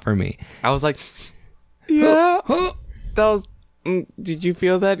spot for me. I was like, yeah, Huh? that was. Did you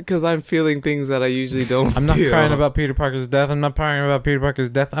feel that? Because I'm feeling things that I usually don't. I'm not feel. crying about Peter Parker's death. I'm not crying about Peter Parker's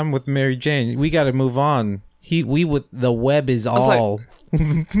death. I'm with Mary Jane. We got to move on. We with the web is was like- all.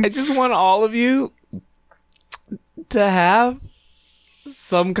 I just want all of you to have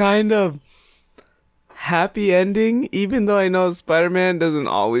some kind of happy ending, even though I know Spider-Man doesn't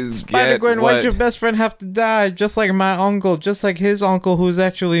always Spider-Gwen, get why'd what... your best friend have to die? Just like my uncle, just like his uncle, who's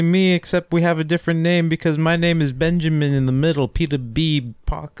actually me, except we have a different name because my name is Benjamin in the middle, Peter B.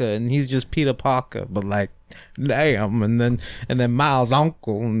 Parker, and he's just Peter Parker. But like, damn, and then Miles'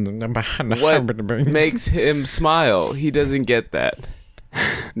 uncle. And then behind the What makes him smile? He doesn't get that.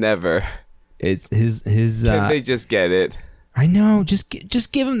 Never. It's his. Can they just get it? I know. Just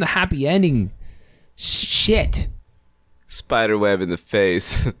give him the happy ending. Shit. Spiderweb in the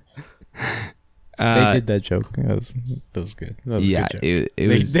face. They did that joke. That was good. That was Yeah, a good joke. it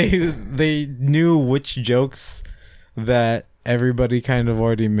was. They knew which jokes that everybody kind of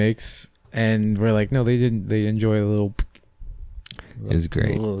already makes, and we're like, no, they didn't. They enjoy a little. It was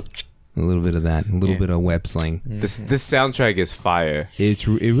great. little- A little bit of that. A little Yeah. bit of web sling. This soundtrack is fire. It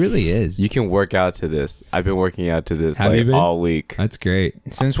really is. You can work out to this. I've been working out to this Have you like been? all week. That's great.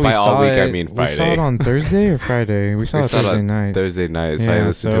 Since we By saw all week, it, I mean we saw Friday. it on Thursday or Friday. We saw We it saw it Thursday on night. Thursday night, so I Yeah,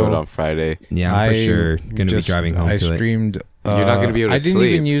 listened to so- it on Friday. Yeah, I'm for sure gonna be driving home I to it. streamed. You're not gonna be able to I didn't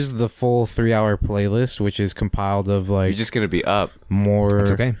sleep. even use the full 3-hour playlist, which is compiled of like You're just gonna be up. more.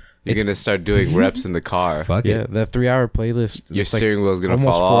 That's okay. You're It's- gonna start doing reps in the car. Fuck Yeah, it. the 3-hour playlist. Your it's like steering wheel's gonna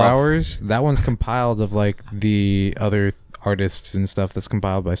almost fall 4 off. hours. That one's compiled of like the other artists and stuff. That's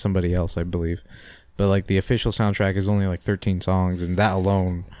compiled by somebody else, I believe. But like the official soundtrack is only like 13 songs, and that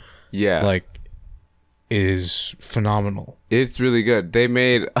alone, Yeah, like, is phenomenal. it's really good. They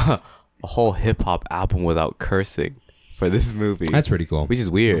made a whole hip hop album without cursing for this movie. That's pretty cool. which is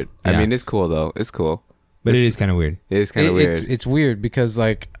weird. I Yeah. mean, it's cool though. It's cool. But it is kind of weird. It is kind of weird. It's weird because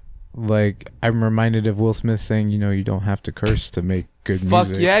like I'm reminded of Will Smith saying, you don't have to curse to make good Fuck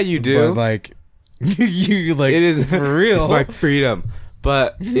music. yeah, you do. But like, you like It is for real. It's my freedom.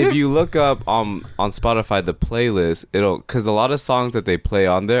 But if you look up on Spotify the playlist, because a lot of songs that they play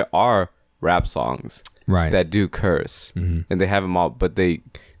on there are rap songs Right. that do curse, and they have them all, but they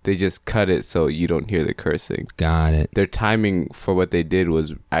just cut it so you don't hear the cursing. Got it. Their timing for what they did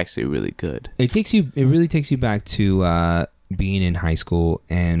was actually really good. It really takes you back to being in high school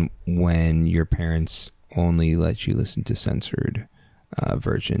and when your parents only let you listen to censored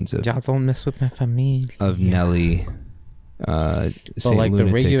versions of Y'all don't mess with my family. Nelly. But Saint like the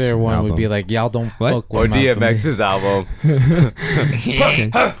Lunatic's regular one album. would be like, y'all don't What? fuck Or with my family. DMX's album.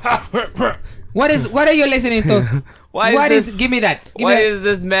 What are you listening to? Why is this? Give me that. Why is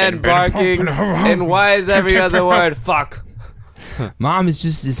this man barking? And why is every other word fuck? Mom?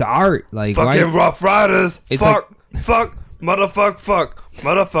 It's art. Like why? Rough Riders. It's fuck, motherfuck, fuck.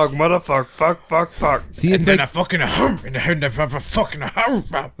 Motherfuck, fuck. See, it's like fucking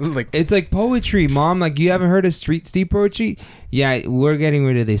like it's like poetry, Mom. Like you haven't heard of Steve poetry? Yeah, we're getting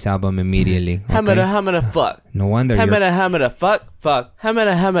rid of this album immediately. Okay? Hamada, fuck. No wonder. you're- Hamada, fuck.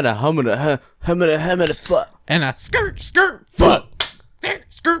 Hamada, fuck. and a skirt, Fuck.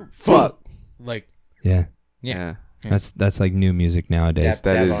 fuck. Like Yeah, Yeah. that's like new music nowadays.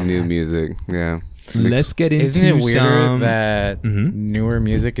 That is new music. Yeah. Let's get into isn't it weird some. that Mhm. newer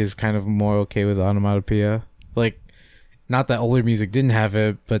music is kind of more okay with onomatopoeia? Like, not that older music didn't have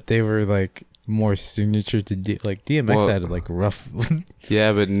it, but they were like more signature to like DMX Well- had like rough.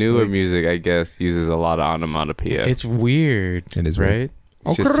 Yeah, but newer music, I guess, uses a lot of onomatopoeia. It's weird. It is weird. right.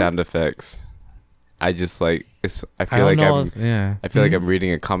 It's just sound effects. I just like it's. I feel don't like know I'm. if- yeah. I feel like I'm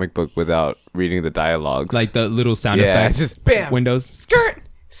reading a comic book without reading the dialogues. like the little sound Yeah, effects. just bam. Windows. skirt,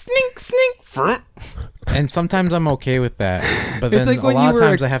 snink. And sometimes I'm okay with that, but It's then like a when lot you of were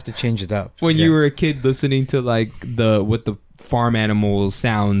times a- I have to change it up. When Yeah. you were a kid listening to like what the farm animals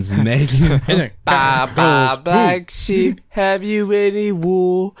sounds make. You know? Bye, black sheep. Have you any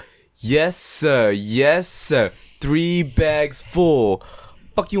wool? Yes, sir. Yes, sir. 3 bags full.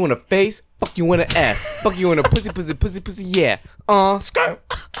 Fuck you in the face. Fuck you in the ass. Fuck you in the pussy. Yeah. Skirt.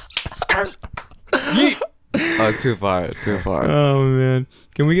 Yeah. Oh, too far. Oh man,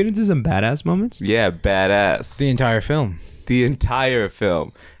 can we get into some badass moments? Yeah, badass. the entire film. The entire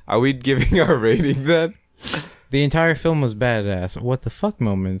film. Are we giving our rating then? The entire film was badass. What the fuck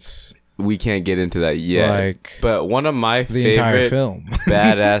moments? We can't get into that yet. Like but one of my the entire favorite film.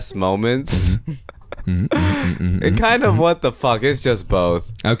 badass moments, and kind of what the fuck, it's just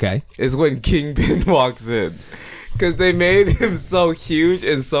both, Okay. is when Kingpin walks in. Because they made him so huge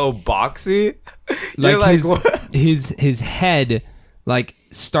and so boxy. You're Like, what? his head like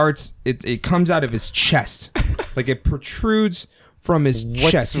starts it comes out of his chest. Like it protrudes from his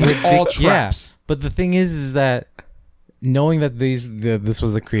chest. He's all traps. Yeah, but the thing is that knowing that this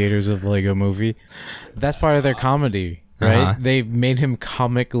was the creators of the Lego Movie, that's part of their comedy, right? Uh-huh. They made him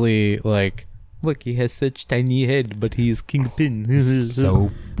comically like, look, he has such tiny head, but he is Kingpin.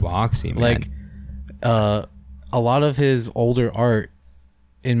 So boxy, man. like, a lot of his older art,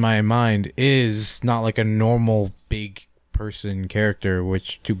 in my mind, is not like a normal big person character,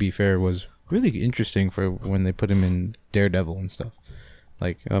 which, to be fair, was really interesting for when they put him in Daredevil and stuff.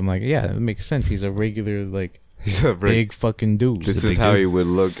 Like I'm like, yeah, it makes sense. He's a regular like He's a big fucking dude. This a is big how dude. he would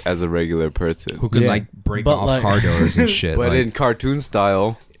look as a regular person. Who could Yeah. like break But, off like- car doors and shit. But like, in cartoon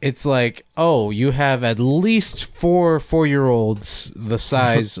style, It's like, oh, you have at least 4-year-olds the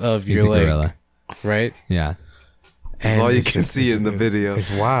size of he's your a leg, gorilla. right? Yeah. that's all you it's can just- see in the video. It's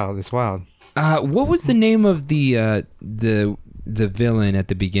wild. It's wild. What was the name of the villain at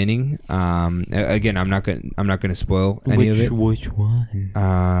the beginning? Again, I'm not gonna spoil any of it. Which one?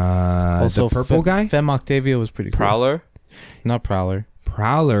 The purple guy, Fem Octavia was pretty cool. Prowler? Not Prowler.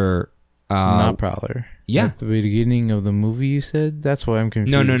 Prowler. Not Prowler. yeah. At the beginning of the movie, you said? That's why I'm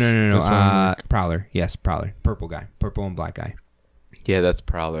confused. No. That's why I'm like- Prowler. Yes, Prowler. Purple guy. Purple and black guy. Yeah, that's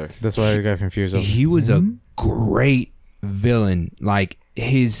Prowler. That's why I got confused. He was a great villain. Like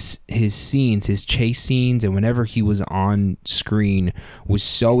his scenes, his chase scenes, and whenever he was on screen was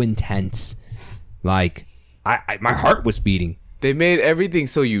so intense. Like I my heart was beating. They made everything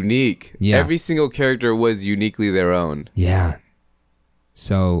so unique. Yeah. Every single character was uniquely their own. Yeah.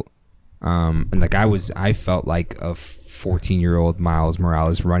 So, like I felt like a 14-year-old Miles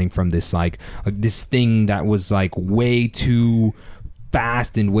Morales running from this like this thing that was like way too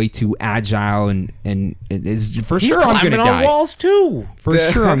fast and way too agile and is for sure I'm gonna die. walls too. For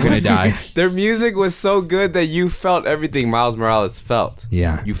sure I'm gonna die. Their music was so good that you felt everything Miles Morales felt.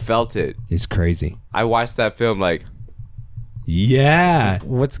 Yeah, You felt it. it's crazy. I watched that film like, Yeah,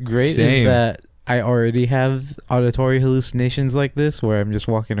 What's great Same. is that I already have auditory hallucinations like this, where I'm just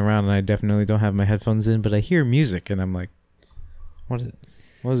walking around and I definitely don't have my headphones in, but I hear music and I'm like, what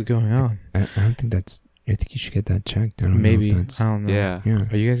is going on? I don't think that's. I think you should get that checked. I don't Maybe know if that's. I don't know. yeah, Yeah.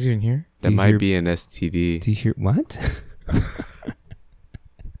 Are you guys even here? that Do you might hear- be an STD. Do you hear what?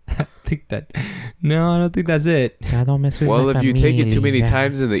 I think that. No, I don't think that's it. I don't mess with Well, my if you take it too many familia.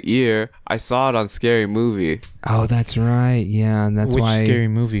 times in the ear, I saw it on Scary Movie. Oh, that's right. Yeah, and that's Which why. scary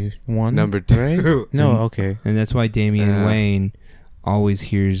movie? One? Number 2. Right? No, okay. And that's why Damian Yeah. Wayne always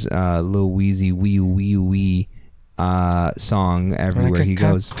hears Lil Weezy wee wee wee song everywhere Like a he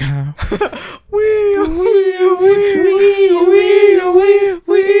goes. cow.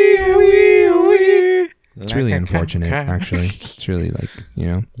 It's really unfortunate, actually. It's really like, you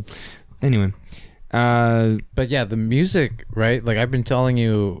know. Anyway, But yeah, the music, right? Like I've been telling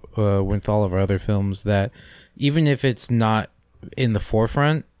you with all of our other films that even if it's not in the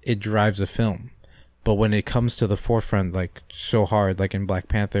forefront, it drives a film. But when it comes to the forefront, like so hard, like in Black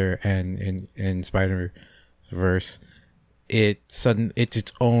Panther and in Spider-Verse, it's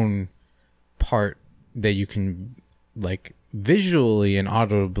its own part that you can like visually and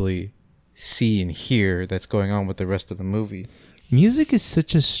audibly see and hear that's going on with the rest of the movie. music is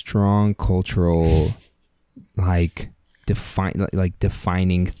such a strong cultural, like,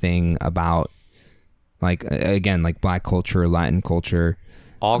 defining thing about, like, again, like Black culture, Latin culture.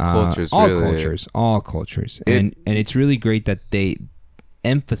 All cultures, all really. cultures, and it's really great that they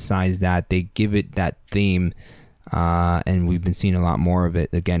emphasize that, they give it that theme, and we've been seeing a lot more of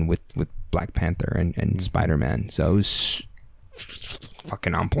it again with Black Panther and Spider-Man. So it was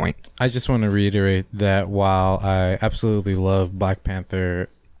fucking on point. I just want to reiterate that while I absolutely love Black Panther,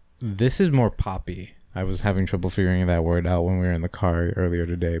 this is more poppy. I was having trouble figuring that word out when we were in the car earlier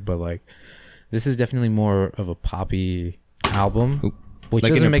today, but like this is definitely more of a poppy album, which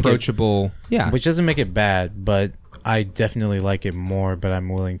Like doesn't an make it approachable, which doesn't make it bad, but I definitely like it more, but I'm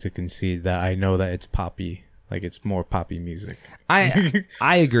willing to concede that I know that it's poppy. Like it's more poppy music.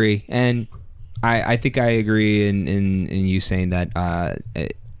 I agree, and I think I agree in you saying that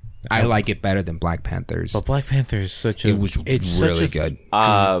I like it better than Black Panther's. But Black Panther is such a It was it's really such a, good.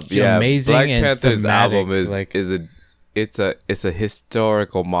 Yeah, amazing Black and Panther's thematic, album is like- it's a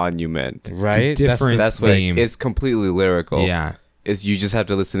historical monument. right. different- That's what theme. it's completely lyrical. Yeah, It's you just have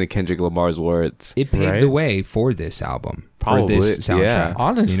to listen to Kendrick Lamar's words. it paved Right? the way for this album, Probably, for this soundtrack. yeah.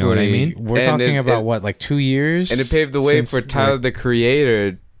 Honestly, you know what I mean? We're And talking it- about it- what, like 2 years, And it paved the way since, for Tyler like, the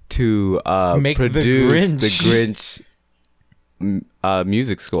Creator to Make the produce the Grinch. Grinch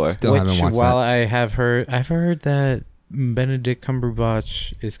music score. Still haven't watched while that. I've heard that Benedict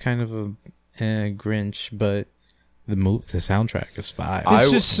Cumberbatch is kind of a Grinch, but the soundtrack is fire.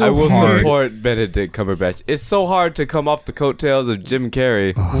 It's just so I will hard. support Benedict Cumberbatch. It's so hard to come off the coattails of Jim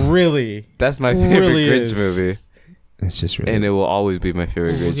Carrey. Really, That's my favorite Really Grinch is. movie, It's just really and it will always be my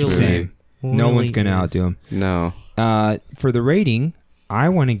favorite Grinch movie. same. No one's gonna outdo him. No, For the rating, I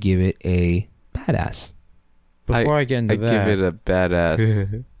want to give it a badass. Before I get into I that, give it a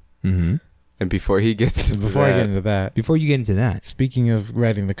badass. Mm-hmm. And before he gets into before I that, get into that, Before you get into that, speaking of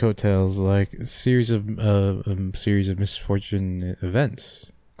riding the coattails, like a series of misfortune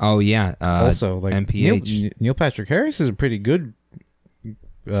events. oh yeah, Also, like MPH. Neil Patrick Harris is a pretty good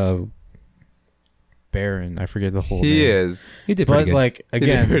Baron. I forget the whole He name. is. He did But pretty good. like He did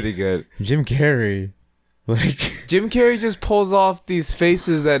again, pretty good. Jim Carrey, like Jim Carrey just pulls off these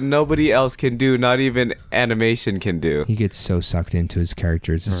faces that nobody else can do, not even animation can do. He gets so sucked into his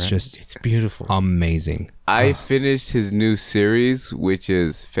characters. It's just it's beautiful. amazing. I finished his new series, which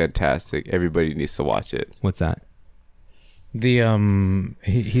is fantastic. Everybody needs to watch it. What's that? The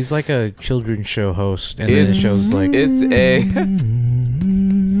he's like a children's show host, and then it shows like It's a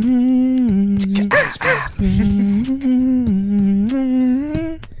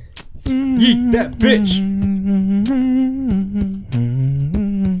yeet that bitch.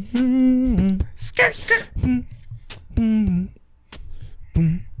 Skirt, skirt.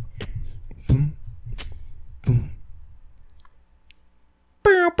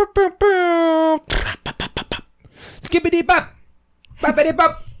 Skippity bop, boppity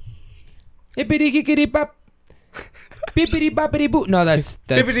bop, hippity giggity bop, bippity boppity boo. No, that's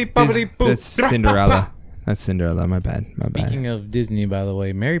Bippity boppity boo. that's Cinderella. That's Cinderella. My bad. My bad. Speaking of Disney, by the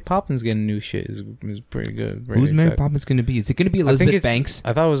way, Mary Poppins getting new shit is pretty good. Very Who's Mary excited. Poppins going to be? Is it going to be I think Elizabeth it's- Banks?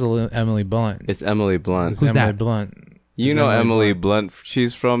 I thought it was Emily Blunt. it's Emily Blunt. It's Who's Emily that? Blunt. You It's know Emily Blunt.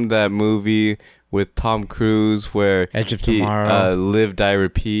 She's from that movie with Tom Cruise where Edge of he Tomorrow. Live, Die,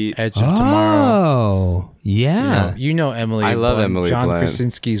 Repeat. Edge of Tomorrow. Oh, yeah, You know Emily. I love Blunt, Emily John Blunt.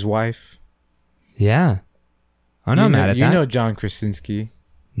 Krasinski's wife. yeah. I'm not mad at You that. know John Krasinski,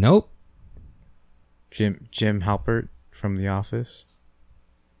 Nope. Jim Halpert from The Office.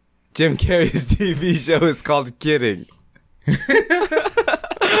 Jim Carrey's TV show is called Kidding.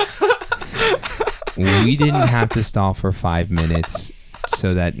 We didn't have to stall for 5 minutes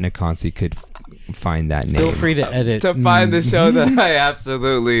so that Nakansi could find that name. Feel free to edit. To find the show that I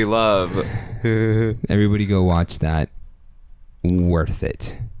absolutely love. Everybody go watch that. Worth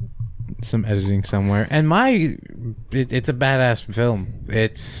it. Some editing somewhere. And it's a badass film.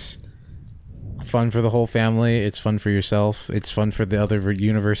 It's fun for the whole family. It's fun for yourself. It's fun for the other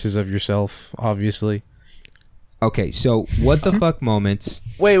universes of yourself, obviously. Okay, so what the fuck moments?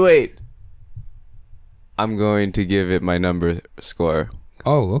 Wait. I'm going to give it my number score.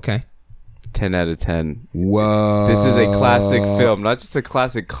 Oh, okay. 10 out of 10. Whoa. This is a classic film, not just a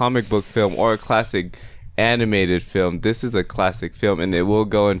classic comic book film or a classic animated film. This is a classic film, and it will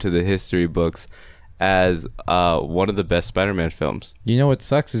go into the history books as one of the best Spider-Man films. You know what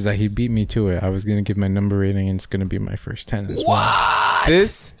sucks is that he beat me to it. I was going to give my number rating, and it's going to be my first 10 as well. What?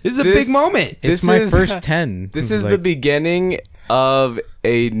 This is a big moment. It's this my is- first 10. This is Like, the beginning of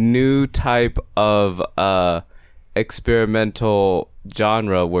a new type of experimental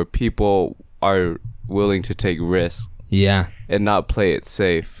genre where people are willing to take risks Yeah. and not play it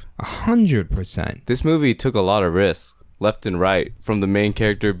safe. 100%. This movie took a lot of risks, left and right, from the main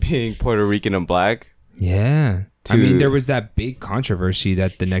character being Puerto Rican and black. Yeah. I To- mean, there was that big controversy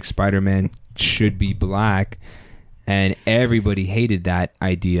that the next Spider-Man should be black, and everybody hated that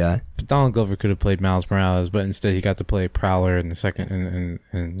idea. Donald Glover could have played Miles Morales, but instead he got to play Prowler in the second.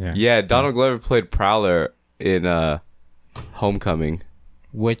 And yeah. Yeah, Donald Glover played Prowler in Homecoming.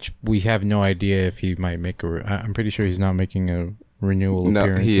 Which we have no idea if he might make I'm pretty sure he's not making a renewal No,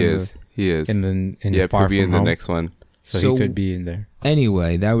 appearance. he in is. He is. The Far Far be From in the Home. next one. So So- he could be in there.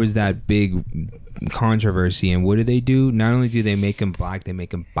 Anyway, that was that big controversy. And what do they do? Not only do they make him black, they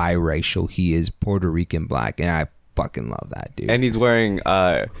make him biracial. He is Puerto Rican black. And I fucking love that, dude. And he's wearing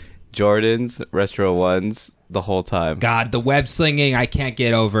Jordans, retro ones, the whole time. God, the web slinging, I can't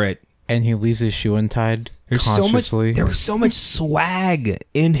get over it. And he leaves his shoe untied There's so much. consciously. There was so much swag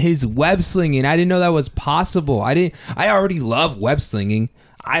in his web slinging. I didn't know that was possible. I already love web slinging.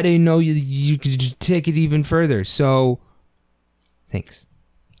 I didn't know you could just take it even further. So, thanks.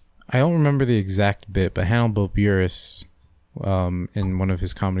 I don't remember the exact bit, but Hannibal Buress, in one of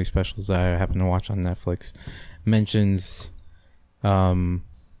his comedy specials that I happen to watch on Netflix, mentions, is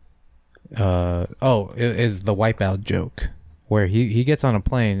the Wipeout joke, where he gets on a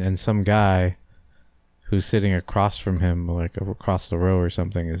plane and some guy who's sitting across from him, like across the row or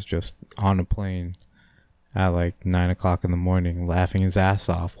something, is just on a plane at like 9 o'clock in the morning, laughing his ass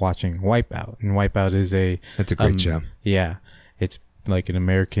off, watching Wipeout. And Wipeout is That's a great show. yeah, it's like an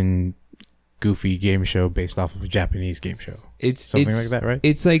American goofy game show based off of a Japanese game show. It's Something it's, like that, right?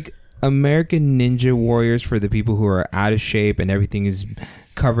 It's like American Ninja Warriors for the people who are out of shape and everything is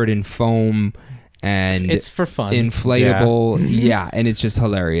covered in foam and It's for fun. inflatable. Yeah, and it's just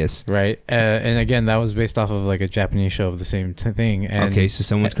hilarious. Yeah, right? And again, that was based off of like a Japanese show of the same thing. And Okay, so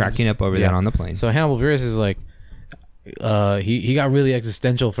someone's cracking up over that yeah. on the plane. So Hannibal Buress is like, he got really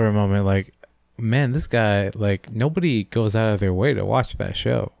existential for a moment. Like, man, this guy, like, nobody goes out of their way to watch that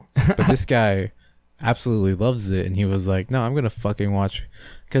show, but this guy absolutely loves it, and he was like, "No, I'm gonna fucking watch,"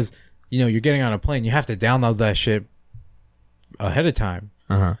 because you're getting on a plane, you have to download that shit ahead of time,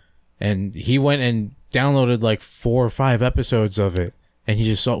 and he went and downloaded like 4 or 5 episodes of it, and he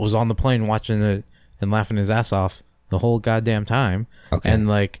just was on the plane watching it and laughing his ass off the whole goddamn time. Okay. And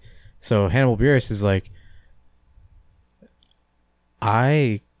like, so Hannibal Buress is like,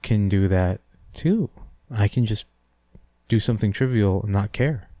 I can do that too. I can just do something trivial and not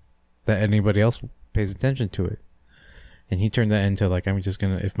care that anybody else pays attention to it. And he turned that into like, I'm just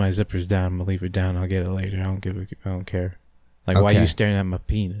gonna, if my zipper's down, I'm gonna leave it down. I'll get it later. I don't care. Like, why are Okay. you staring at my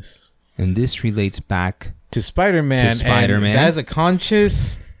penis? And this relates back To Spider-Man. To Spider-Man. And that is a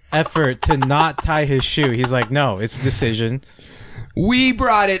conscious effort to not tie his shoe. He's like, no, it's a decision. We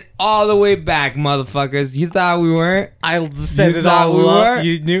brought it all the way back, motherfuckers. You thought we weren't? I set You it thought all we up. were?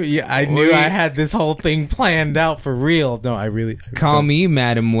 You knew. Yeah, I knew We- I had this whole thing planned out for real. No, I really. Call me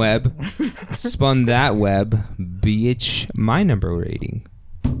Madam Web. Spun that web. Bitch. My number rating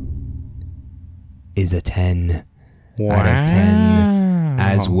is a 10 out of 10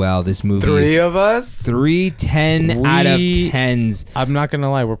 as well. This movie 3 is of us. 3 10 out of 10s. I'm not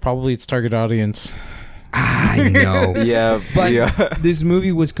gonna lie. We're probably its target audience. I know. Yeah, But yeah. this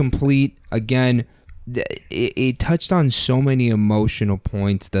movie was complete. Again, it touched on so many emotional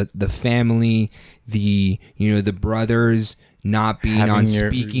points. The family, the brothers not being Having on your-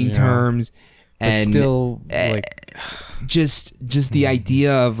 speaking yeah. terms, But and still, like, just the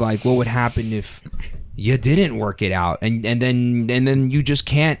idea of like what would happen if you didn't work it out, and then you just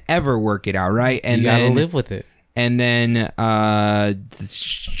can't ever work it out, right? And you gotta then live with it. and then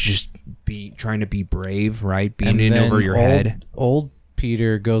just be trying to be brave, right? Being And in then over your head. Old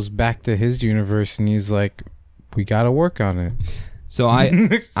Peter goes back to his universe, and he's like, "We gotta work on it." So I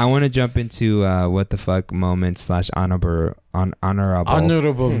want to jump into what the fuck moments / honorable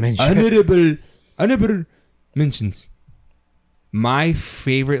mention. honorable mentions. My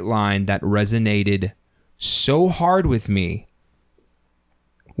favorite line that resonated so hard with me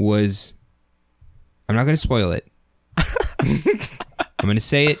was, I'm not going to spoil it. I'm going to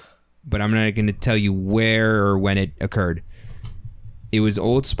say it, but I'm not going to tell you where or when it occurred. It was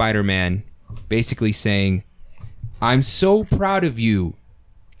old Spider-Man basically saying, I'm so proud of you,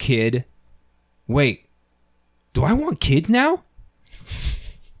 kid. Wait, do I want kids now?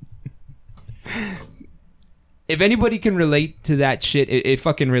 If anybody can relate to that shit, it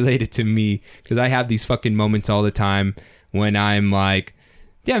fucking related to me, because I have these fucking moments all the time when I'm like,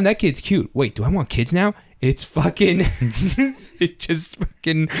 damn, that kid's cute. Wait, do I want kids now? It's fucking it just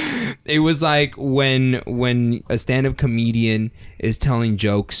fucking, it was like when a stand-up comedian is telling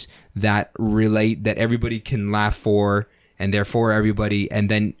jokes that relate, that everybody can laugh for, and they're for everybody, and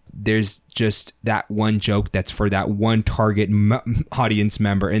then there's just that one joke that's for that one target audience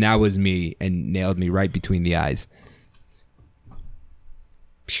member, and that was me, and nailed me right between the eyes.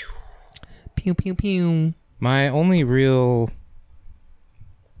 Pew pew pew pew. My only real,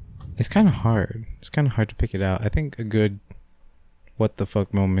 it's kind of hard. It's kind of hard to pick it out. I think a good what the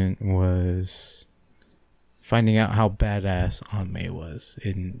fuck moment was finding out how badass Aunt May was,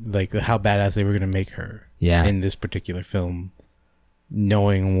 in like how badass they were gonna make her. Yeah. In this particular film,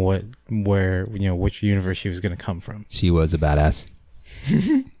 knowing where which universe she was gonna come from. She was a badass.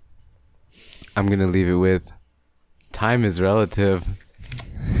 I'm gonna leave it with, time is relative.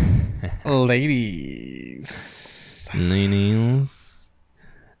 Ladies.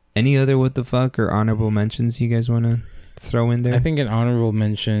 Any other what the fuck or honorable mentions you guys want to throw in there? I think an honorable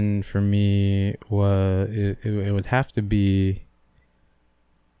mention for me was it would have to be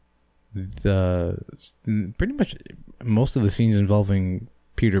pretty much most of the scenes involving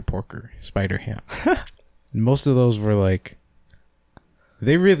Peter Porker, Spider-Ham. Most of those were like,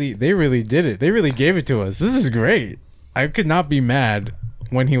 they really did it. They really gave it to us. This is great. I could not be mad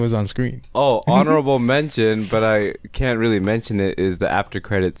when he was on screen. Oh, honorable mention, but I can't really mention it, is the after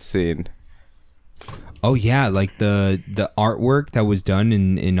credits scene. Oh yeah, like the artwork that was done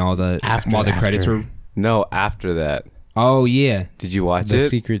in all the while the credits were. No, after that. Oh yeah, Did you watch The it?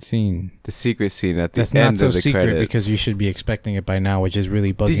 secret scene. The secret scene at the That's end not so of the secret credits. because you should be expecting it by now, which is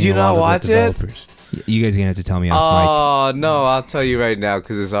really bugging Did you a not lot watch of the it? developers. you guys are gonna have to tell me off mic. Oh, no, I'll tell you right now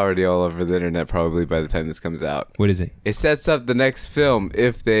because it's already all over the internet probably by the time this comes out. What is it? It sets up the next film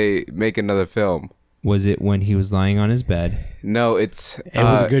if they make another film. Was it when he was lying on his bed? No, it's... It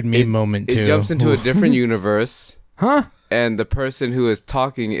was a good meme moment, too. It jumps into a different universe, Huh? and the person who is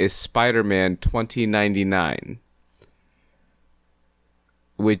talking is Spider-Man 2099,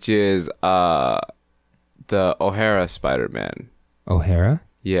 which is the O'Hara Spider-Man. O'Hara?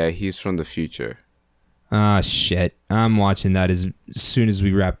 Yeah, he's from the future. Ah, shit. I'm watching that as soon as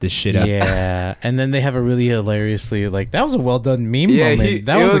we wrap this shit up. Yeah, and then they have a really hilariously like that was a well done meme moment.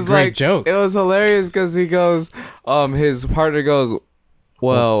 That was a great joke. It was hilarious because he goes, his partner goes,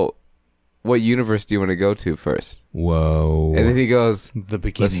 well, what universe do you want to go to first? Whoa. And then he goes, The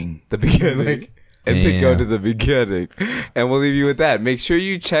beginning. the beginning. And they go Damn. to the beginning. And we'll leave you with that. Make sure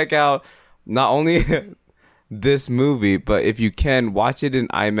you check out not only this movie, but if you can, watch it in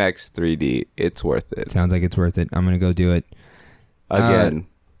IMAX 3D. It's worth it. Sounds like it's worth it. I'm going to go do it. Again.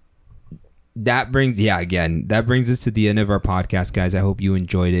 That brings us to the end of our podcast, guys. I hope you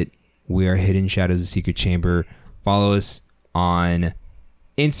enjoyed it. We are Hidden Shadows of Secret Chamber. Follow us on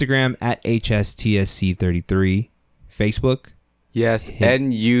Instagram at HSTSC33, Facebook, Yes,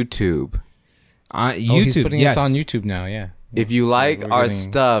 and YouTube. YouTube. He's putting yes, us on YouTube now. Yeah. If you like We're our getting-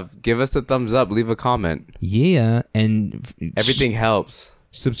 stuff, give us a thumbs up, leave a comment. Yeah, and Everything helps.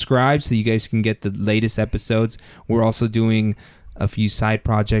 subscribe so you guys can get the latest episodes. We're also doing a few side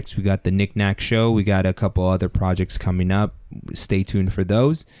projects. We got the Knick Knack Show. We got a couple other projects coming up. Stay tuned for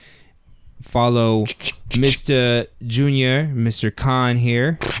those. Follow Mr. Junior, Mr. Khan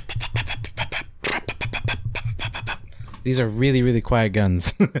here. These are really, really quiet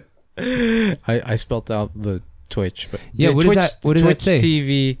guns. I spelt out the Twitch, but Yeah, what does that- what does that say?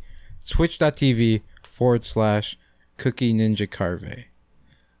 TV, Twitch.tv/Cookie Ninja Carve.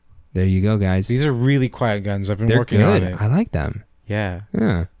 There you go, guys. These are really quiet guns. I've been They're working good. on it. I like them. Yeah,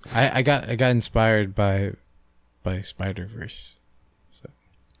 Yeah. I got inspired by Spider-Verse.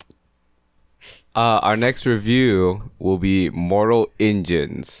 Our next review will be Mortal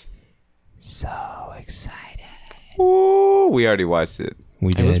Engines. So excited. Ooh, we already watched it.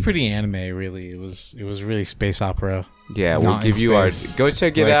 We did. It was pretty anime, really. It was really space opera. Yeah, we'll Not give in you our space. go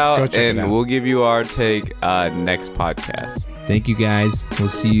check it Right, out, go check it and out. we'll give you our take next podcast. Thank you, guys. We'll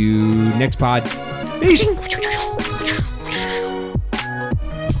see you next pod. Peace.